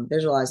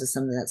 visualized as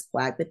something that's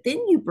quack. But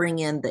then you bring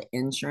in the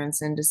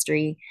insurance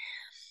industry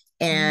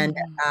and,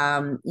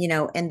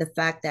 Mm. and the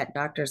fact that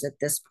doctors at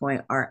this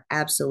point are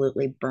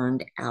absolutely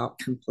burned out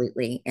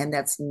completely. And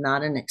that's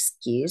not an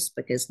excuse,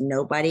 because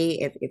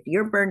if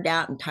you're burned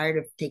out and tired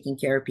of taking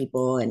care of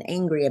people and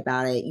angry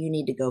about it, you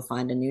need to go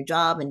find a new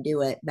job and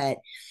do it. But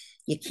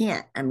you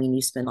can't. I mean,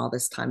 you spend all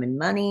this time and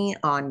money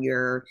on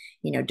your,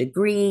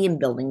 degree and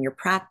building your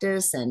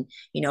practice. And,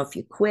 if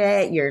you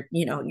quit, you're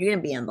going to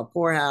be in the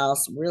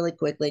poorhouse really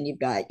quickly. And you've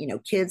got,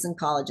 kids in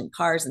college and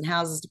cars and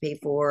houses to pay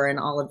for and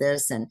all of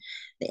this. And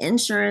the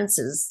insurance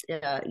is,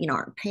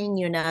 aren't paying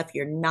you enough.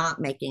 You're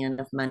not making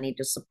enough money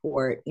to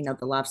support,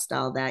 the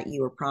lifestyle that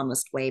you were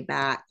promised way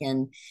back.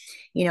 And,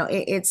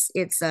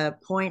 it's a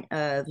point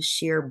of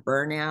sheer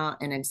burnout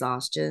and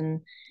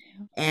exhaustion.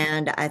 Yeah.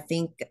 And I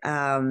think,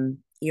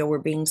 we're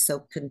being so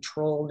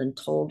controlled and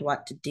told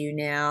what to do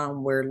now.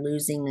 And we're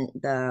losing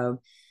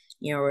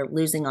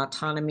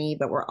autonomy,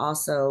 but we're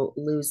also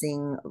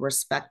losing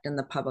respect in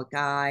the public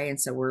eye. And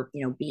so we're,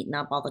 beaten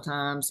up all the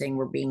time, saying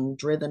we're being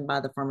driven by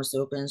the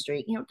pharmaceutical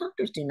industry.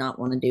 Doctors do not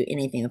want to do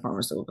anything the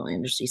pharmaceutical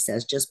industry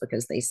says just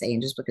because they say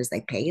and just because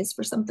they pay us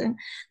for something.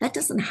 That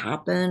doesn't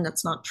happen.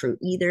 That's not true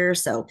either.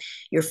 So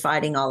you're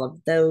fighting all of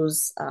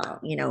those,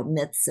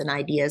 myths and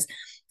ideas.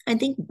 I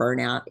think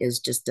burnout is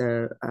just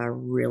a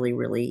really,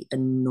 really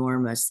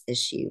enormous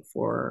issue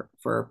for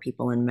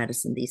people in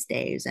medicine these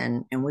days.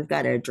 And we've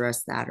got to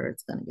address that or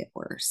it's going to get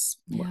worse,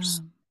 Yeah.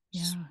 worse.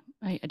 Yeah.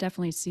 I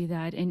definitely see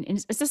that. And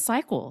it's a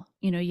cycle.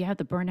 You have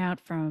the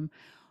burnout from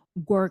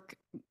work.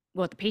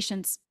 Well, the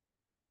patients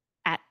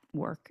at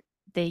work,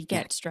 they Yeah,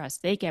 get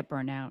stressed, they get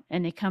burnout,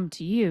 and they come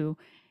to you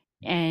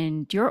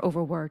and you're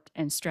overworked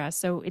and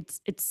stressed. So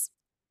it's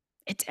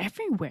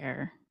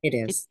everywhere. it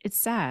It, is. it's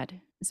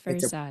sad. It's very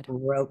It's a sad.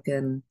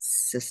 broken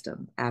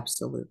system.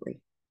 Absolutely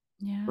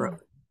Yeah.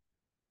 broken.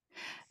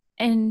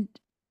 And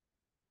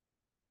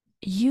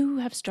you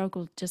have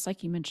struggled, just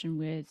like you mentioned,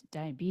 with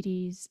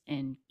diabetes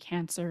and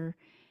cancer.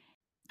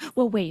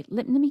 Well, wait,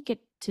 let me get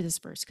to this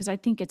first because I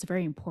think it's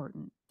very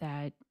important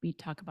that we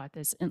talk about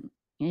this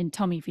and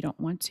tell me if you don't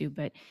want to,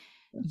 but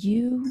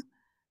you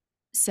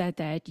said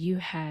that you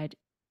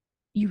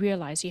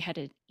realized you had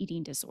an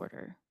eating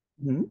disorder.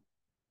 Mm-hmm.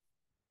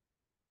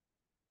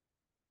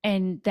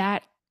 And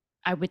that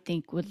I would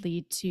think would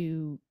lead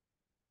to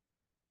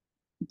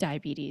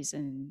diabetes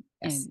and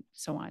Yes.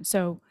 so on.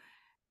 So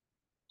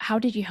how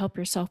did you help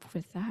yourself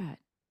with that?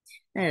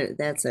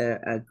 That's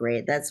a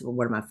great, that's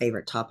one of my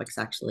favorite topics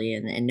actually.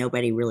 And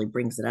nobody really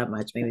brings it up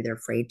much. Maybe they're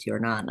afraid to or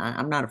not. And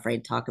I'm not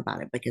afraid to talk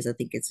about it because I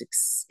think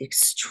it's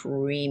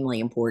extremely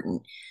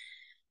important.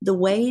 The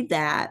way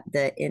that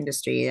the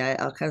industry,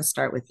 I'll kind of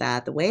start with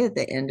that. The way that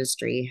the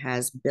industry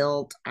has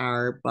built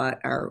our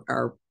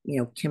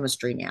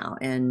chemistry now,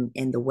 and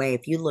the way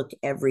if you look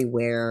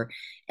everywhere,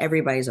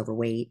 everybody's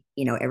overweight.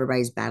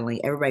 Everybody's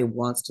battling. Everybody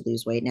wants to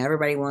lose weight, and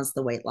everybody wants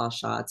the weight loss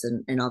shots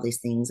and all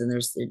these things. And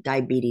there's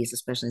diabetes,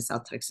 especially in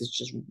South Texas,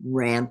 just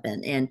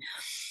rampant. And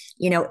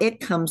it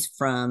comes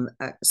from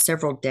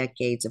several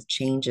decades of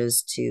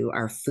changes to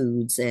our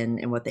foods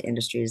and what the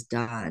industry has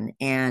done.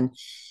 And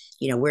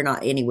we're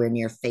not anywhere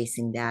near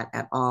facing that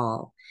at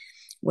all.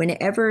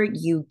 Whenever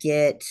you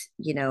get,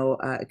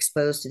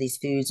 exposed to these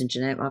foods and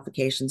genetic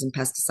modifications and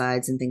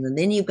pesticides and things, and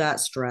then you've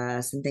got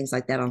stress and things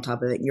like that on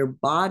top of it, your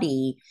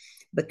body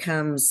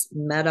becomes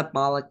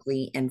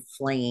metabolically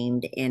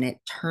inflamed and it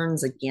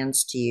turns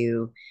against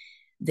you,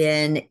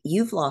 then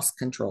you've lost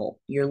control.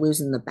 You're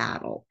losing the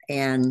battle.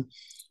 And,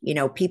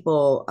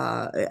 people,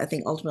 I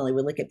think ultimately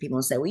we look at people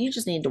and say, well, you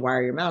just need to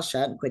wire your mouth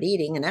shut and quit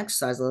eating and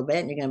exercise a little bit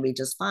and you're going to be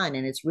just fine.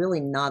 And it's really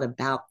not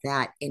about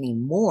that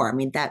anymore. I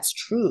mean, that's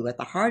true at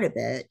the heart of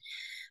it.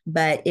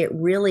 But it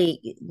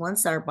really,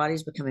 once our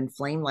bodies become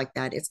inflamed like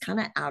that, it's kind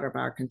of out of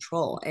our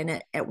control.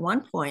 And at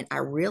one point, I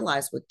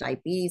realized with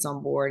diabetes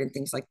on board and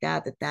things like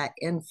that, that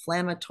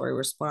inflammatory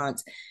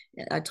response,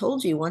 I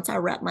told you, once I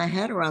wrap my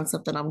head around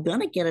something, I'm going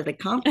to get it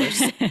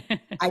accomplished.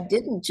 I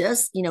didn't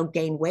just,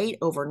 gain weight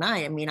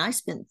overnight. I mean, I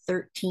spent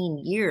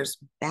 13 years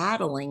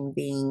battling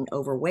being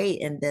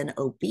overweight and then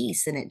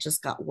obese, and it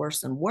just got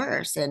worse and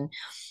worse. And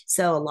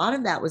so a lot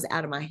of that was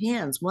out of my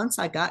hands. Once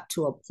I got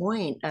to a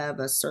point of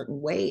a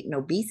certain weight and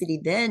obesity,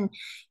 then,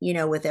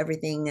 with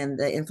everything and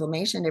the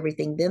inflammation and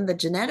everything, then the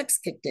genetics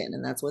kicked in,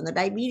 and that's when the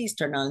diabetes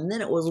turned on. And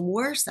then it was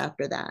worse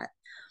after that.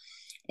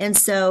 And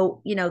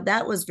so,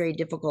 that was very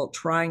difficult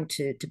trying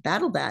to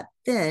battle that.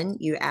 Then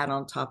you add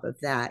on top of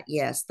that,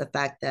 yes, the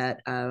fact that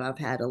I've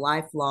had a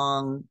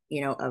lifelong,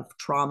 of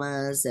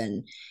traumas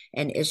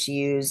and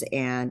issues,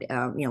 and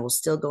was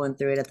still going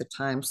through it at the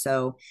time.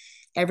 So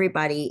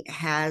everybody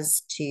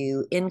has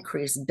to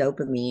increase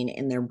dopamine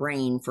in their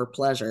brain for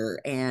pleasure,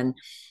 and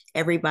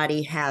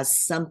everybody has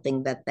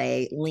something that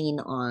they lean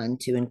on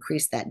to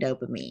increase that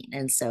dopamine.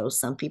 And so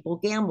some people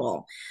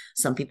gamble,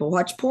 some people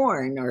watch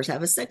porn or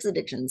have a sex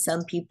addiction,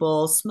 some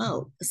people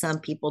smoke, some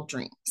people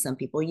drink, some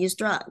people use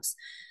drugs.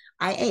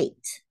 I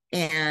ate.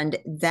 And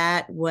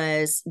that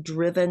was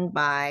driven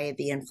by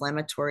the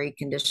inflammatory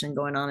condition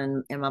going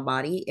on in my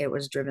body. It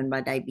was driven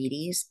by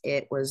diabetes.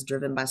 It was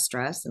driven by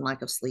stress and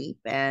lack of sleep.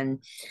 And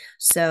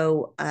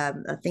so I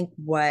think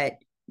what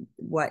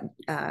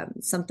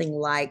something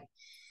like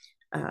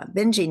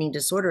binge eating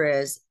disorder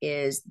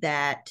is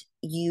that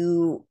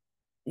you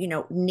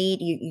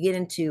get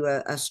into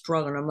a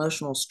struggle, an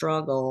emotional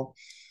struggle,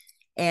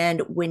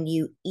 And when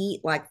you eat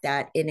like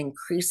that, it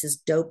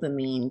increases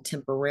dopamine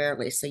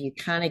temporarily. So you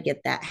kind of get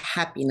that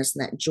happiness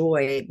and that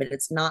joy, but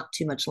it's not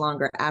too much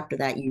longer after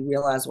that. You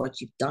realize what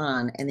you've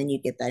done, and then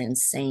you get that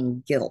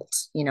insane guilt,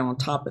 on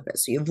top of it.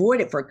 So you avoid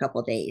it for a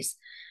couple of days,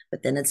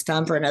 but then it's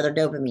time for another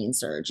dopamine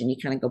surge and you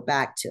kind of go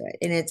back to it.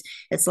 And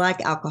it's like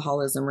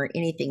alcoholism or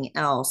anything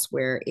else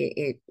where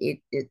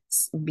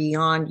it's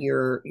beyond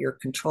your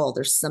control.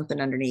 There's something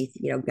underneath,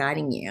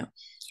 guiding you.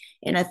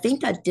 And I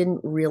think I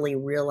didn't really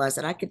realize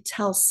that I could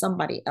tell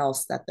somebody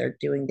else that they're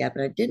doing that,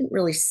 but I didn't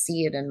really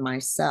see it in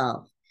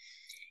myself.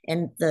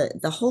 And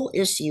the whole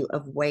issue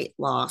of weight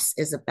loss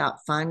is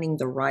about finding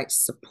the right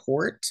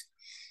support.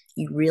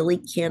 You really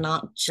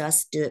cannot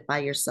just do it by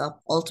yourself.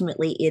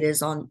 Ultimately, it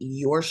is on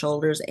your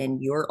shoulders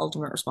and your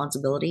ultimate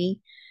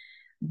responsibility,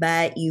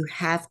 but you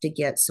have to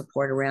get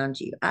support around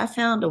you. I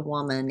found a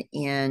woman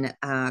in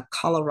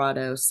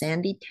Colorado,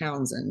 Sandy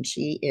Townsend.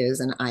 She is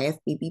an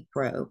IFBB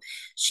pro.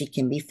 She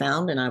can be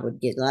found, and I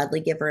would gladly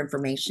give her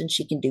information.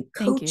 She can do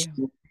Thank you.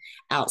 coaching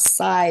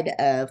outside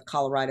of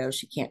Colorado.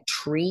 She can't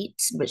treat,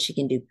 but she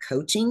can do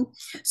coaching.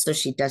 So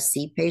she does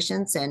see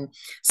patients. And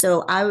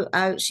so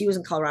she was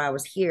in Colorado, I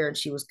was here, and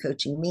she was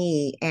coaching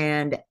me,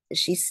 and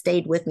she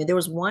stayed with me. There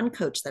was one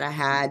coach that I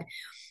had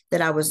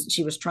that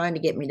she was trying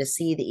to get me to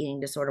see the eating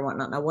disorder and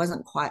whatnot. And I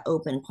wasn't quite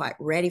open, quite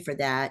ready for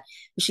that.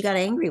 But she got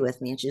angry with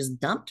me and she just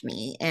dumped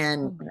me.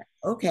 And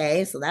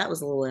okay, so that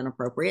was a little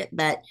inappropriate.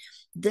 But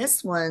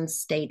this one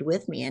stayed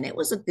with me, and it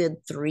was a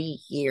good 3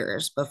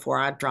 years before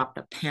I dropped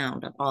a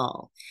pound at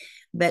all.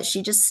 But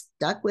she just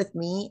stuck with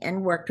me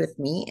and worked with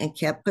me and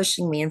kept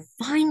pushing me. And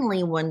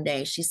finally, one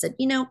day she said,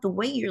 the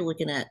way you're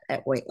looking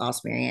at weight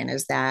loss, Marianne,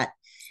 is that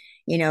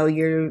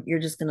you're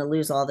just going to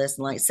lose all this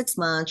in like 6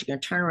 months. You're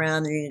going to turn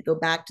around and you're going to go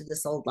back to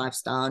this old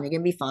lifestyle and you're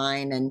going to be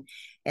fine.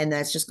 And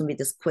that's just going to be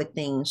this quick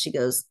thing. She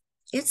goes,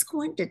 it's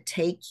going to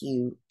take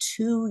you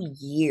 2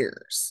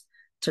 years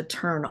to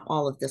turn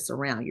all of this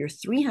around. You're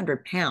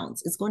 300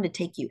 pounds. It's going to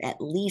take you at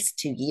least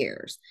 2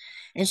 years.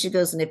 And she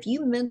goes, and if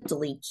you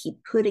mentally keep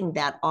putting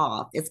that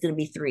off, it's going to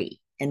be 3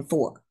 and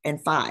 4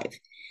 and 5.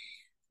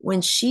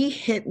 When she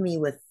hit me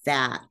with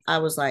that, I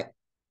was like,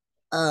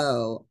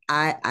 oh,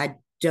 I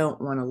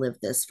don't want to live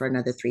this for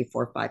another 3,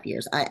 4, 5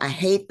 years. I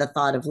hate the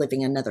thought of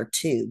living another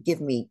 2. Give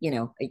me,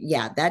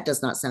 yeah, that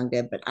does not sound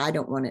good, but I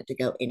don't want it to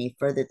go any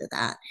further than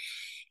that.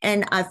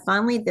 And I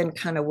finally then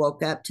kind of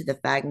woke up to the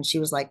fact, and she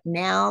was like,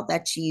 now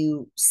that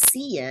you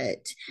see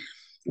it,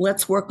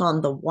 let's work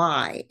on the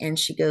why. And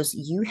she goes,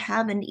 you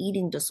have an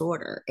eating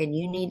disorder and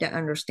you need to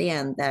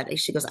understand that.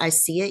 She goes, I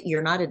see it.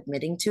 You're not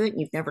admitting to it.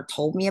 You've never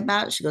told me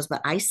about it. She goes,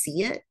 but I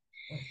see it.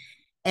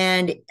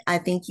 And I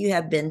think you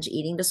have binge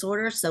eating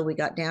disorder. So we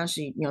got down,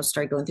 she,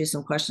 started going through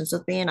some questions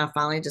with me. And I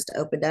finally just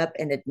opened up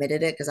and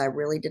admitted it because I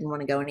really didn't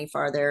want to go any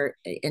farther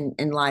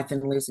in life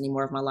and lose any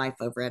more of my life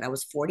over it. I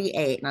was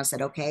 48 and I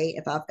said, okay,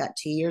 if I've got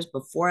 2 years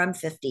before I'm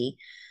 50,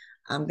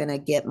 I'm going to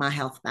get my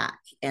health back.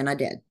 And I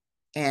did.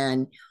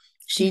 And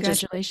she just,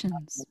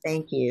 Congratulations.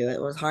 thank you.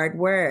 It was hard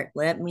work,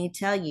 let me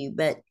tell you.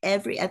 But I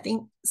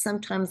think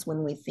sometimes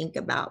when we think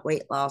about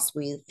weight loss,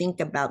 we think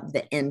about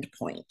the end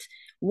point.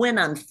 When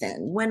I'm thin,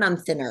 when I'm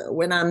thinner,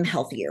 when I'm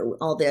healthier,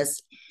 all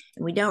this.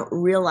 And we don't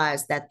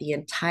realize that the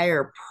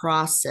entire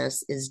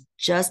process is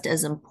just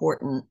as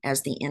important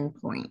as the end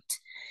point.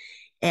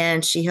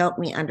 And she helped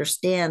me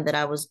understand that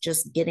I was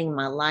just getting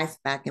my life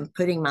back and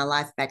putting my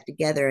life back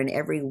together. And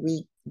every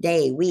week,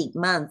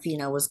 month,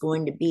 was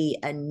going to be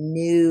a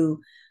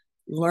new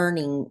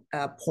learning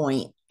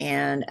point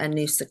and a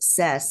new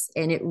success.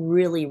 And it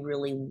really,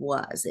 really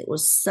was. It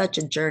was such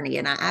a journey.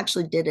 And I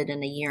actually did it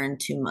in a year and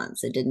 2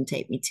 months. It didn't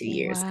take me 2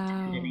 years. I did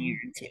it in a Wow. year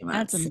and 2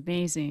 That's months.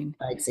 amazing.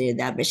 I exceeded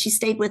that. But she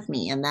stayed with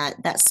me. And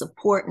that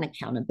support and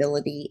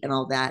accountability and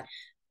all that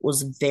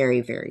was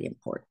very, very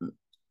important.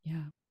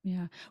 Yeah.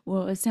 Yeah.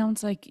 Well, it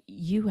sounds like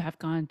you have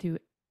gone through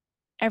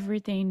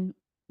everything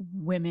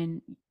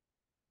women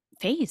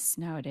face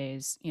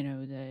nowadays, the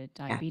Yeah,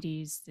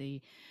 diabetes,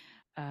 the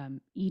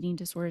eating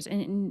disorders,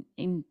 and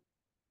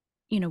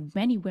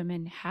many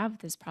women have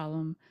this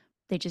problem.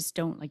 They just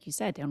don't, like you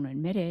said, they don't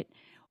admit it,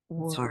 it's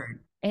or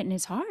hard. and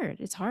it's hard.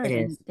 It's It hard,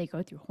 and is. they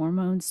go through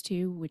hormones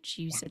too, which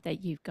you Yeah. said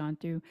that you've gone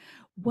through.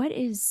 What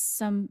is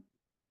some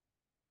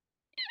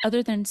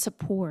other than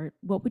support?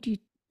 What would you?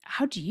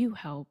 How do you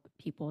help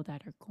people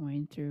that are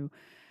going through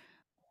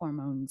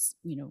hormones?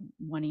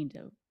 Wanting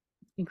to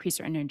increase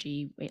their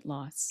energy, weight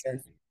loss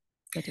Sure.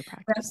 with your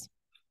Well, practice.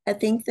 I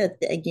think that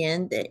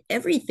again, that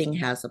everything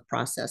has a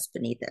process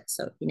beneath it.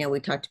 So, we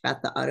talked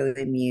about the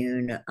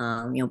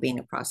autoimmune, being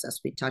a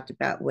process. We talked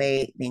about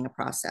weight being a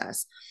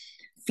process.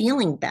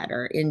 Feeling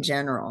better in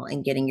general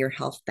and getting your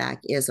health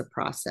back is a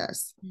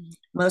process. Mm.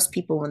 Most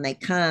people, when they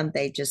come,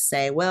 they just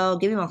say, well,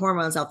 give me my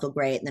hormones, I'll feel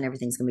great, and then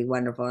everything's going to be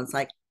wonderful. And it's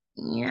like,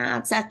 yeah,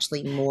 it's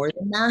actually more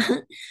than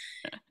that.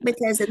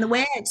 Because in the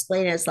way I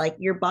explain it, it's like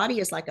your body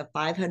is like a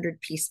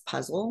 500-piece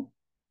puzzle,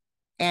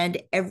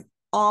 and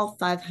all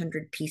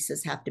 500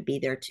 pieces have to be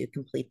there to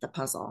complete the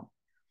puzzle.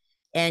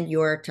 And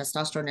your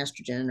testosterone,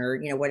 estrogen,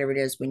 or whatever it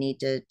is we need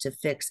to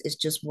fix is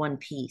just one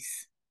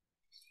piece.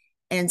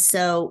 And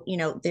so,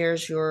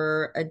 there's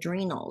your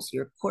adrenals,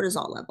 your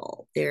cortisol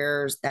level.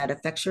 There's that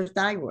affects your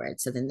thyroid.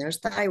 So then there's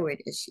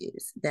thyroid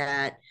issues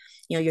that,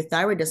 your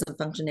thyroid doesn't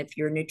function if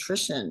your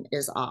nutrition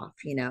is off,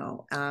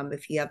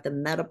 if you have the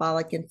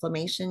metabolic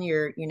inflammation,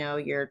 your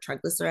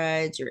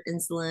triglycerides, your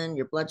insulin,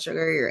 your blood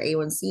sugar, your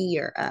A1C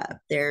are up.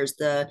 There's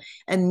the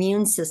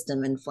immune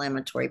system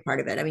inflammatory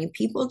part of it. I mean,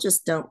 people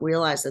just don't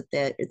realize that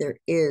there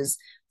is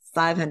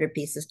 500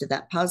 pieces to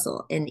that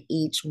puzzle, and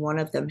each one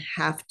of them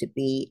have to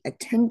be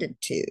attended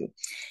to,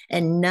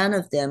 and none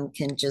of them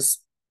can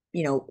just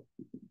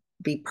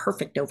be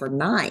perfect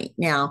overnight.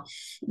 Now,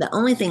 the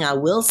only thing I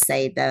will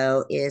say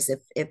though is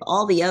if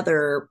all the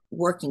other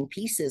working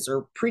pieces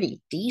are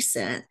pretty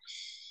decent,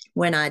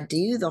 when I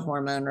do the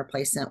hormone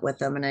replacement with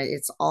them, and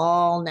it's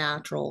all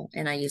natural,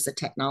 and I use a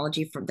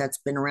technology that's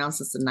been around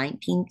since the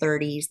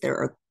 1930s, there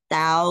are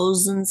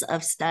thousands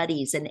of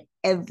studies, and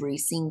every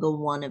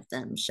single one of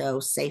them show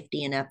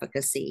safety and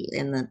efficacy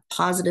in the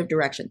positive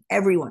direction.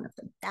 Every one of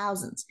them,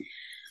 thousands.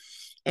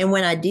 And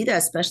when I do that,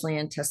 especially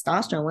in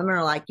testosterone, women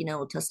are like,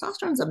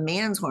 testosterone is a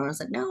man's hormone.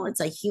 It's like, no, it's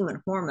a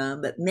human hormone,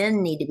 but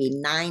men need to be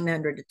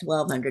 900 to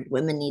 1200.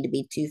 Women need to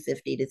be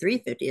 250 to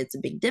 350. It's a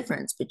big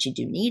difference, but you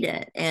do need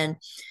it. And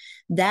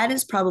that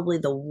is probably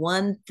the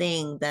one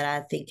thing that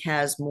I think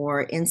has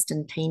more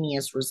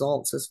instantaneous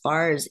results as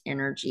far as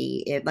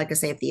energy. Like I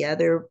say, if the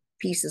other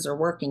pieces are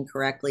working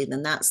correctly,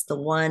 then that's the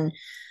one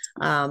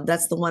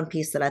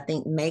piece that I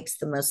think makes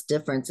the most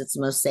difference. It's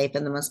the most safe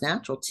and the most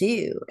natural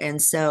too.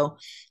 And so,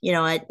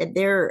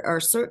 there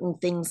are certain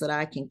things that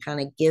I can kind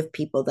of give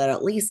people that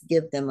at least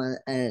give them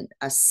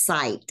a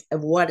sight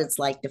of what it's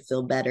like to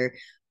feel better,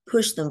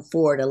 push them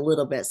forward a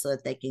little bit so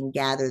that they can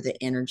gather the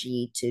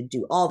energy to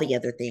do all the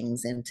other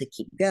things and to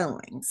keep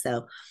going.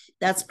 So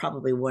that's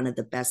probably one of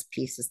the best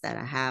pieces that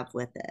I have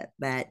with it.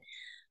 But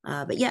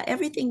yeah,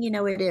 everything,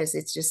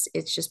 it's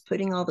just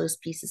putting all those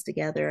pieces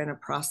together in a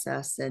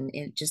process, and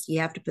you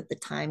have to put the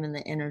time and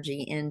the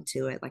energy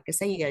into it. Like I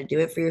say, you got to do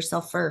it for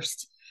yourself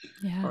first,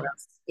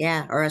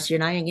 Yeah. or else you're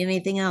not going to get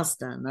anything else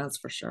done. That's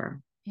for sure.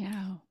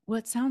 Yeah. Well,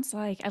 it sounds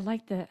like I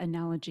like the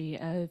analogy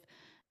of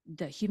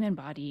the human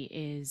body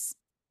is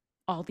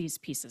all these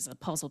pieces, a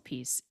puzzle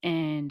piece,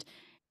 and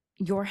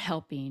you're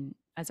helping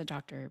as a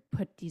doctor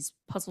put these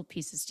puzzle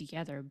pieces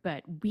together,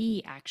 but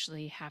we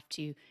actually have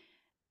to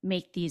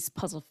make these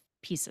puzzle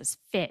pieces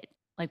fit.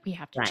 Like we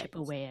have to Right. chip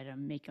away at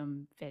them, make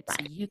them fit. So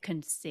Right. you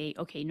can say,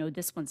 okay, no,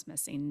 this one's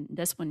missing.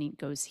 This one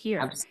goes here.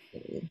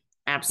 Absolutely. And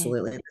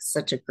Absolutely. That's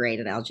such a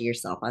great analogy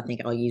yourself. I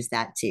think I'll use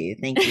that too.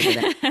 Thank you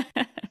for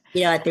that.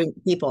 I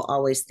think people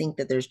always think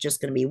that there's just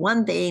going to be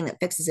one thing that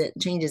fixes it,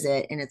 changes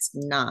it, and it's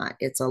not.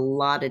 It's a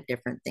lot of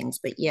different things.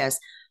 But yes,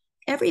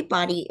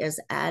 everybody is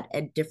at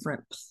a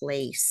different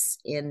place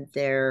in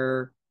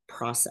their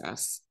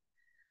process.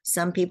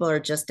 Some people are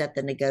just at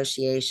the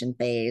negotiation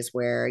phase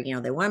where,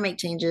 they want to make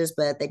changes,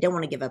 but they don't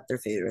want to give up their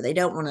food, or they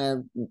don't want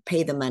to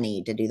pay the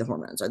money to do the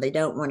hormones, or they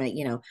don't want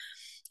to,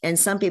 and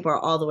some people are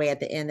all the way at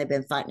the end. They've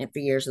been fighting it for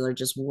years, and they're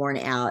just worn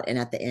out. And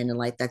at the end, and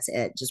like, that's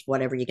it. Just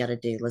whatever you got to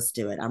do, let's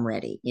do it. I'm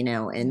ready,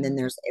 And then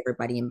there's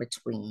everybody in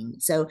between.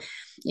 So,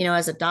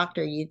 as a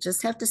doctor, you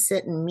just have to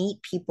sit and meet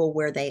people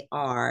where they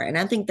are. And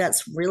I think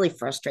that's really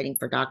frustrating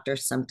for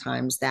doctors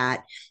sometimes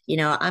that,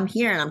 I'm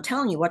here and I'm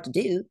telling you what to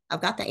do.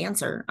 I've got the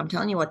answer. I'm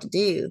telling you what to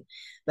do.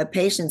 But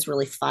patients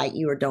really fight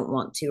you, or don't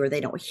want to, or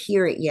they don't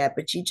hear it yet.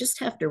 But you just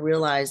have to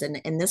realize,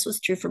 and this was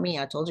true for me.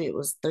 I told you it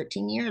was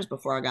 13 years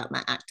before I got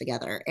my act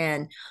together.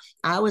 And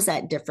I was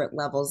at different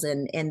levels.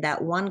 And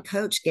that one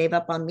coach gave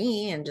up on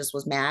me and just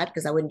was mad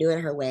because I wouldn't do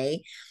it her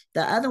way.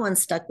 The other one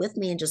stuck with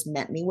me and just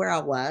met me where I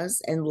was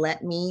and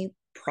let me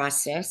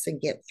process and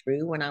get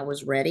through. When I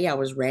was ready,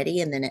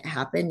 and then it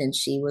happened, and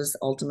she was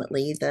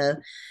ultimately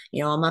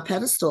on my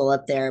pedestal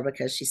up there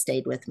because she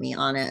stayed with me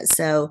on it.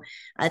 So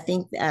I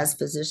think as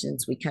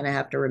physicians, we kind of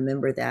have to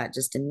remember that,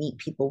 just to meet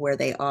people where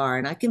they are.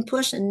 And I can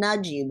push and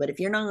nudge you, but if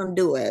you're not going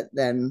to do it,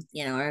 then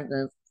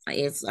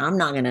I'm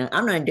not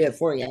gonna do it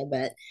for you.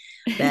 But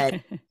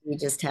you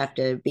just have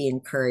to be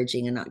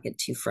encouraging and not get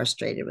too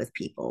frustrated with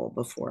people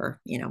before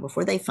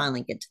they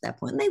finally get to that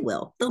point. And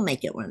they'll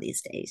make it one of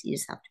these days. You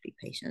just have to be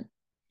patient.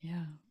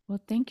 yeah.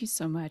 Well, thank you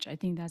so much. I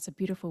think that's a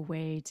beautiful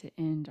way to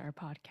end our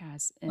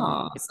podcast. And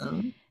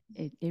Awesome.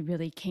 it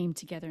really came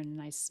together in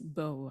a nice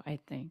bow, I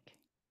think.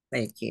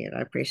 Thank you.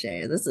 I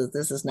appreciate it. This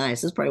is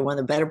nice. This is probably one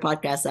of the better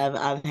podcasts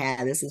I've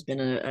had. This has been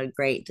a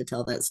great to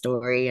tell that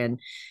story, and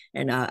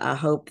I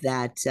hope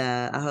that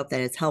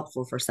it's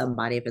helpful for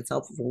somebody. If it's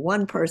helpful for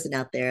one person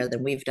out there,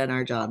 then we've done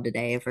our job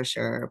today for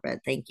sure. But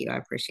thank you. I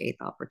appreciate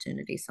the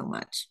opportunity so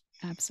much.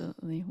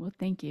 Absolutely. Well,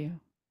 thank you.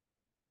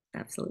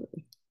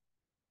 Absolutely.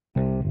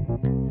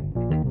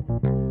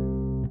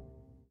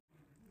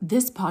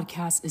 This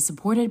podcast is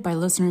supported by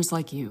listeners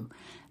like you.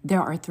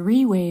 There are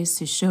 3 ways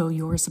to show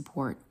your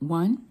support.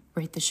 1,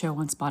 rate the show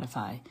on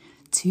Spotify.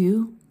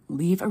 2,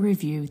 leave a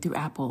review through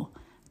Apple.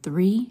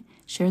 3,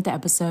 share the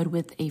episode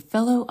with a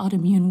fellow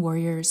autoimmune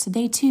warrior so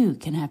they too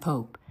can have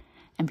hope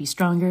and be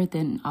stronger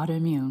than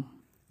autoimmune.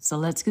 So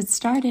let's get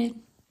started.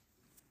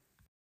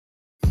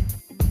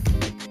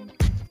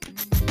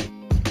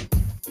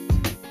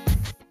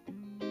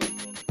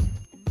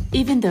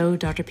 Even though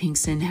Dr.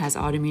 Pinkston has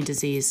autoimmune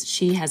disease,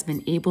 she has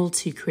been able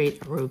to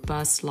create a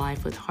robust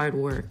life with hard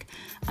work.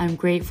 I'm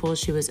grateful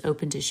she was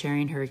open to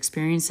sharing her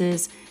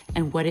experiences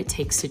and what it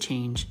takes to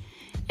change.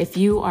 If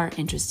you are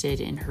interested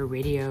in her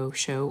radio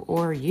show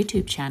or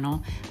YouTube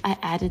channel, I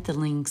added the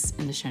links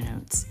in the show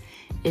notes.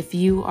 If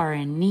you are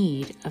in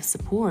need of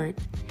support,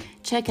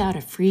 check out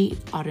a free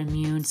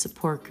autoimmune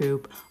support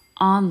group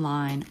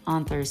online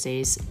on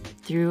Thursdays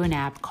through an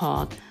app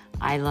called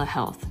Isla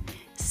Health.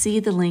 See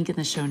the link in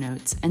the show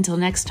notes. Until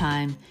next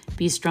time,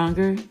 be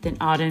stronger than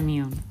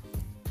autoimmune.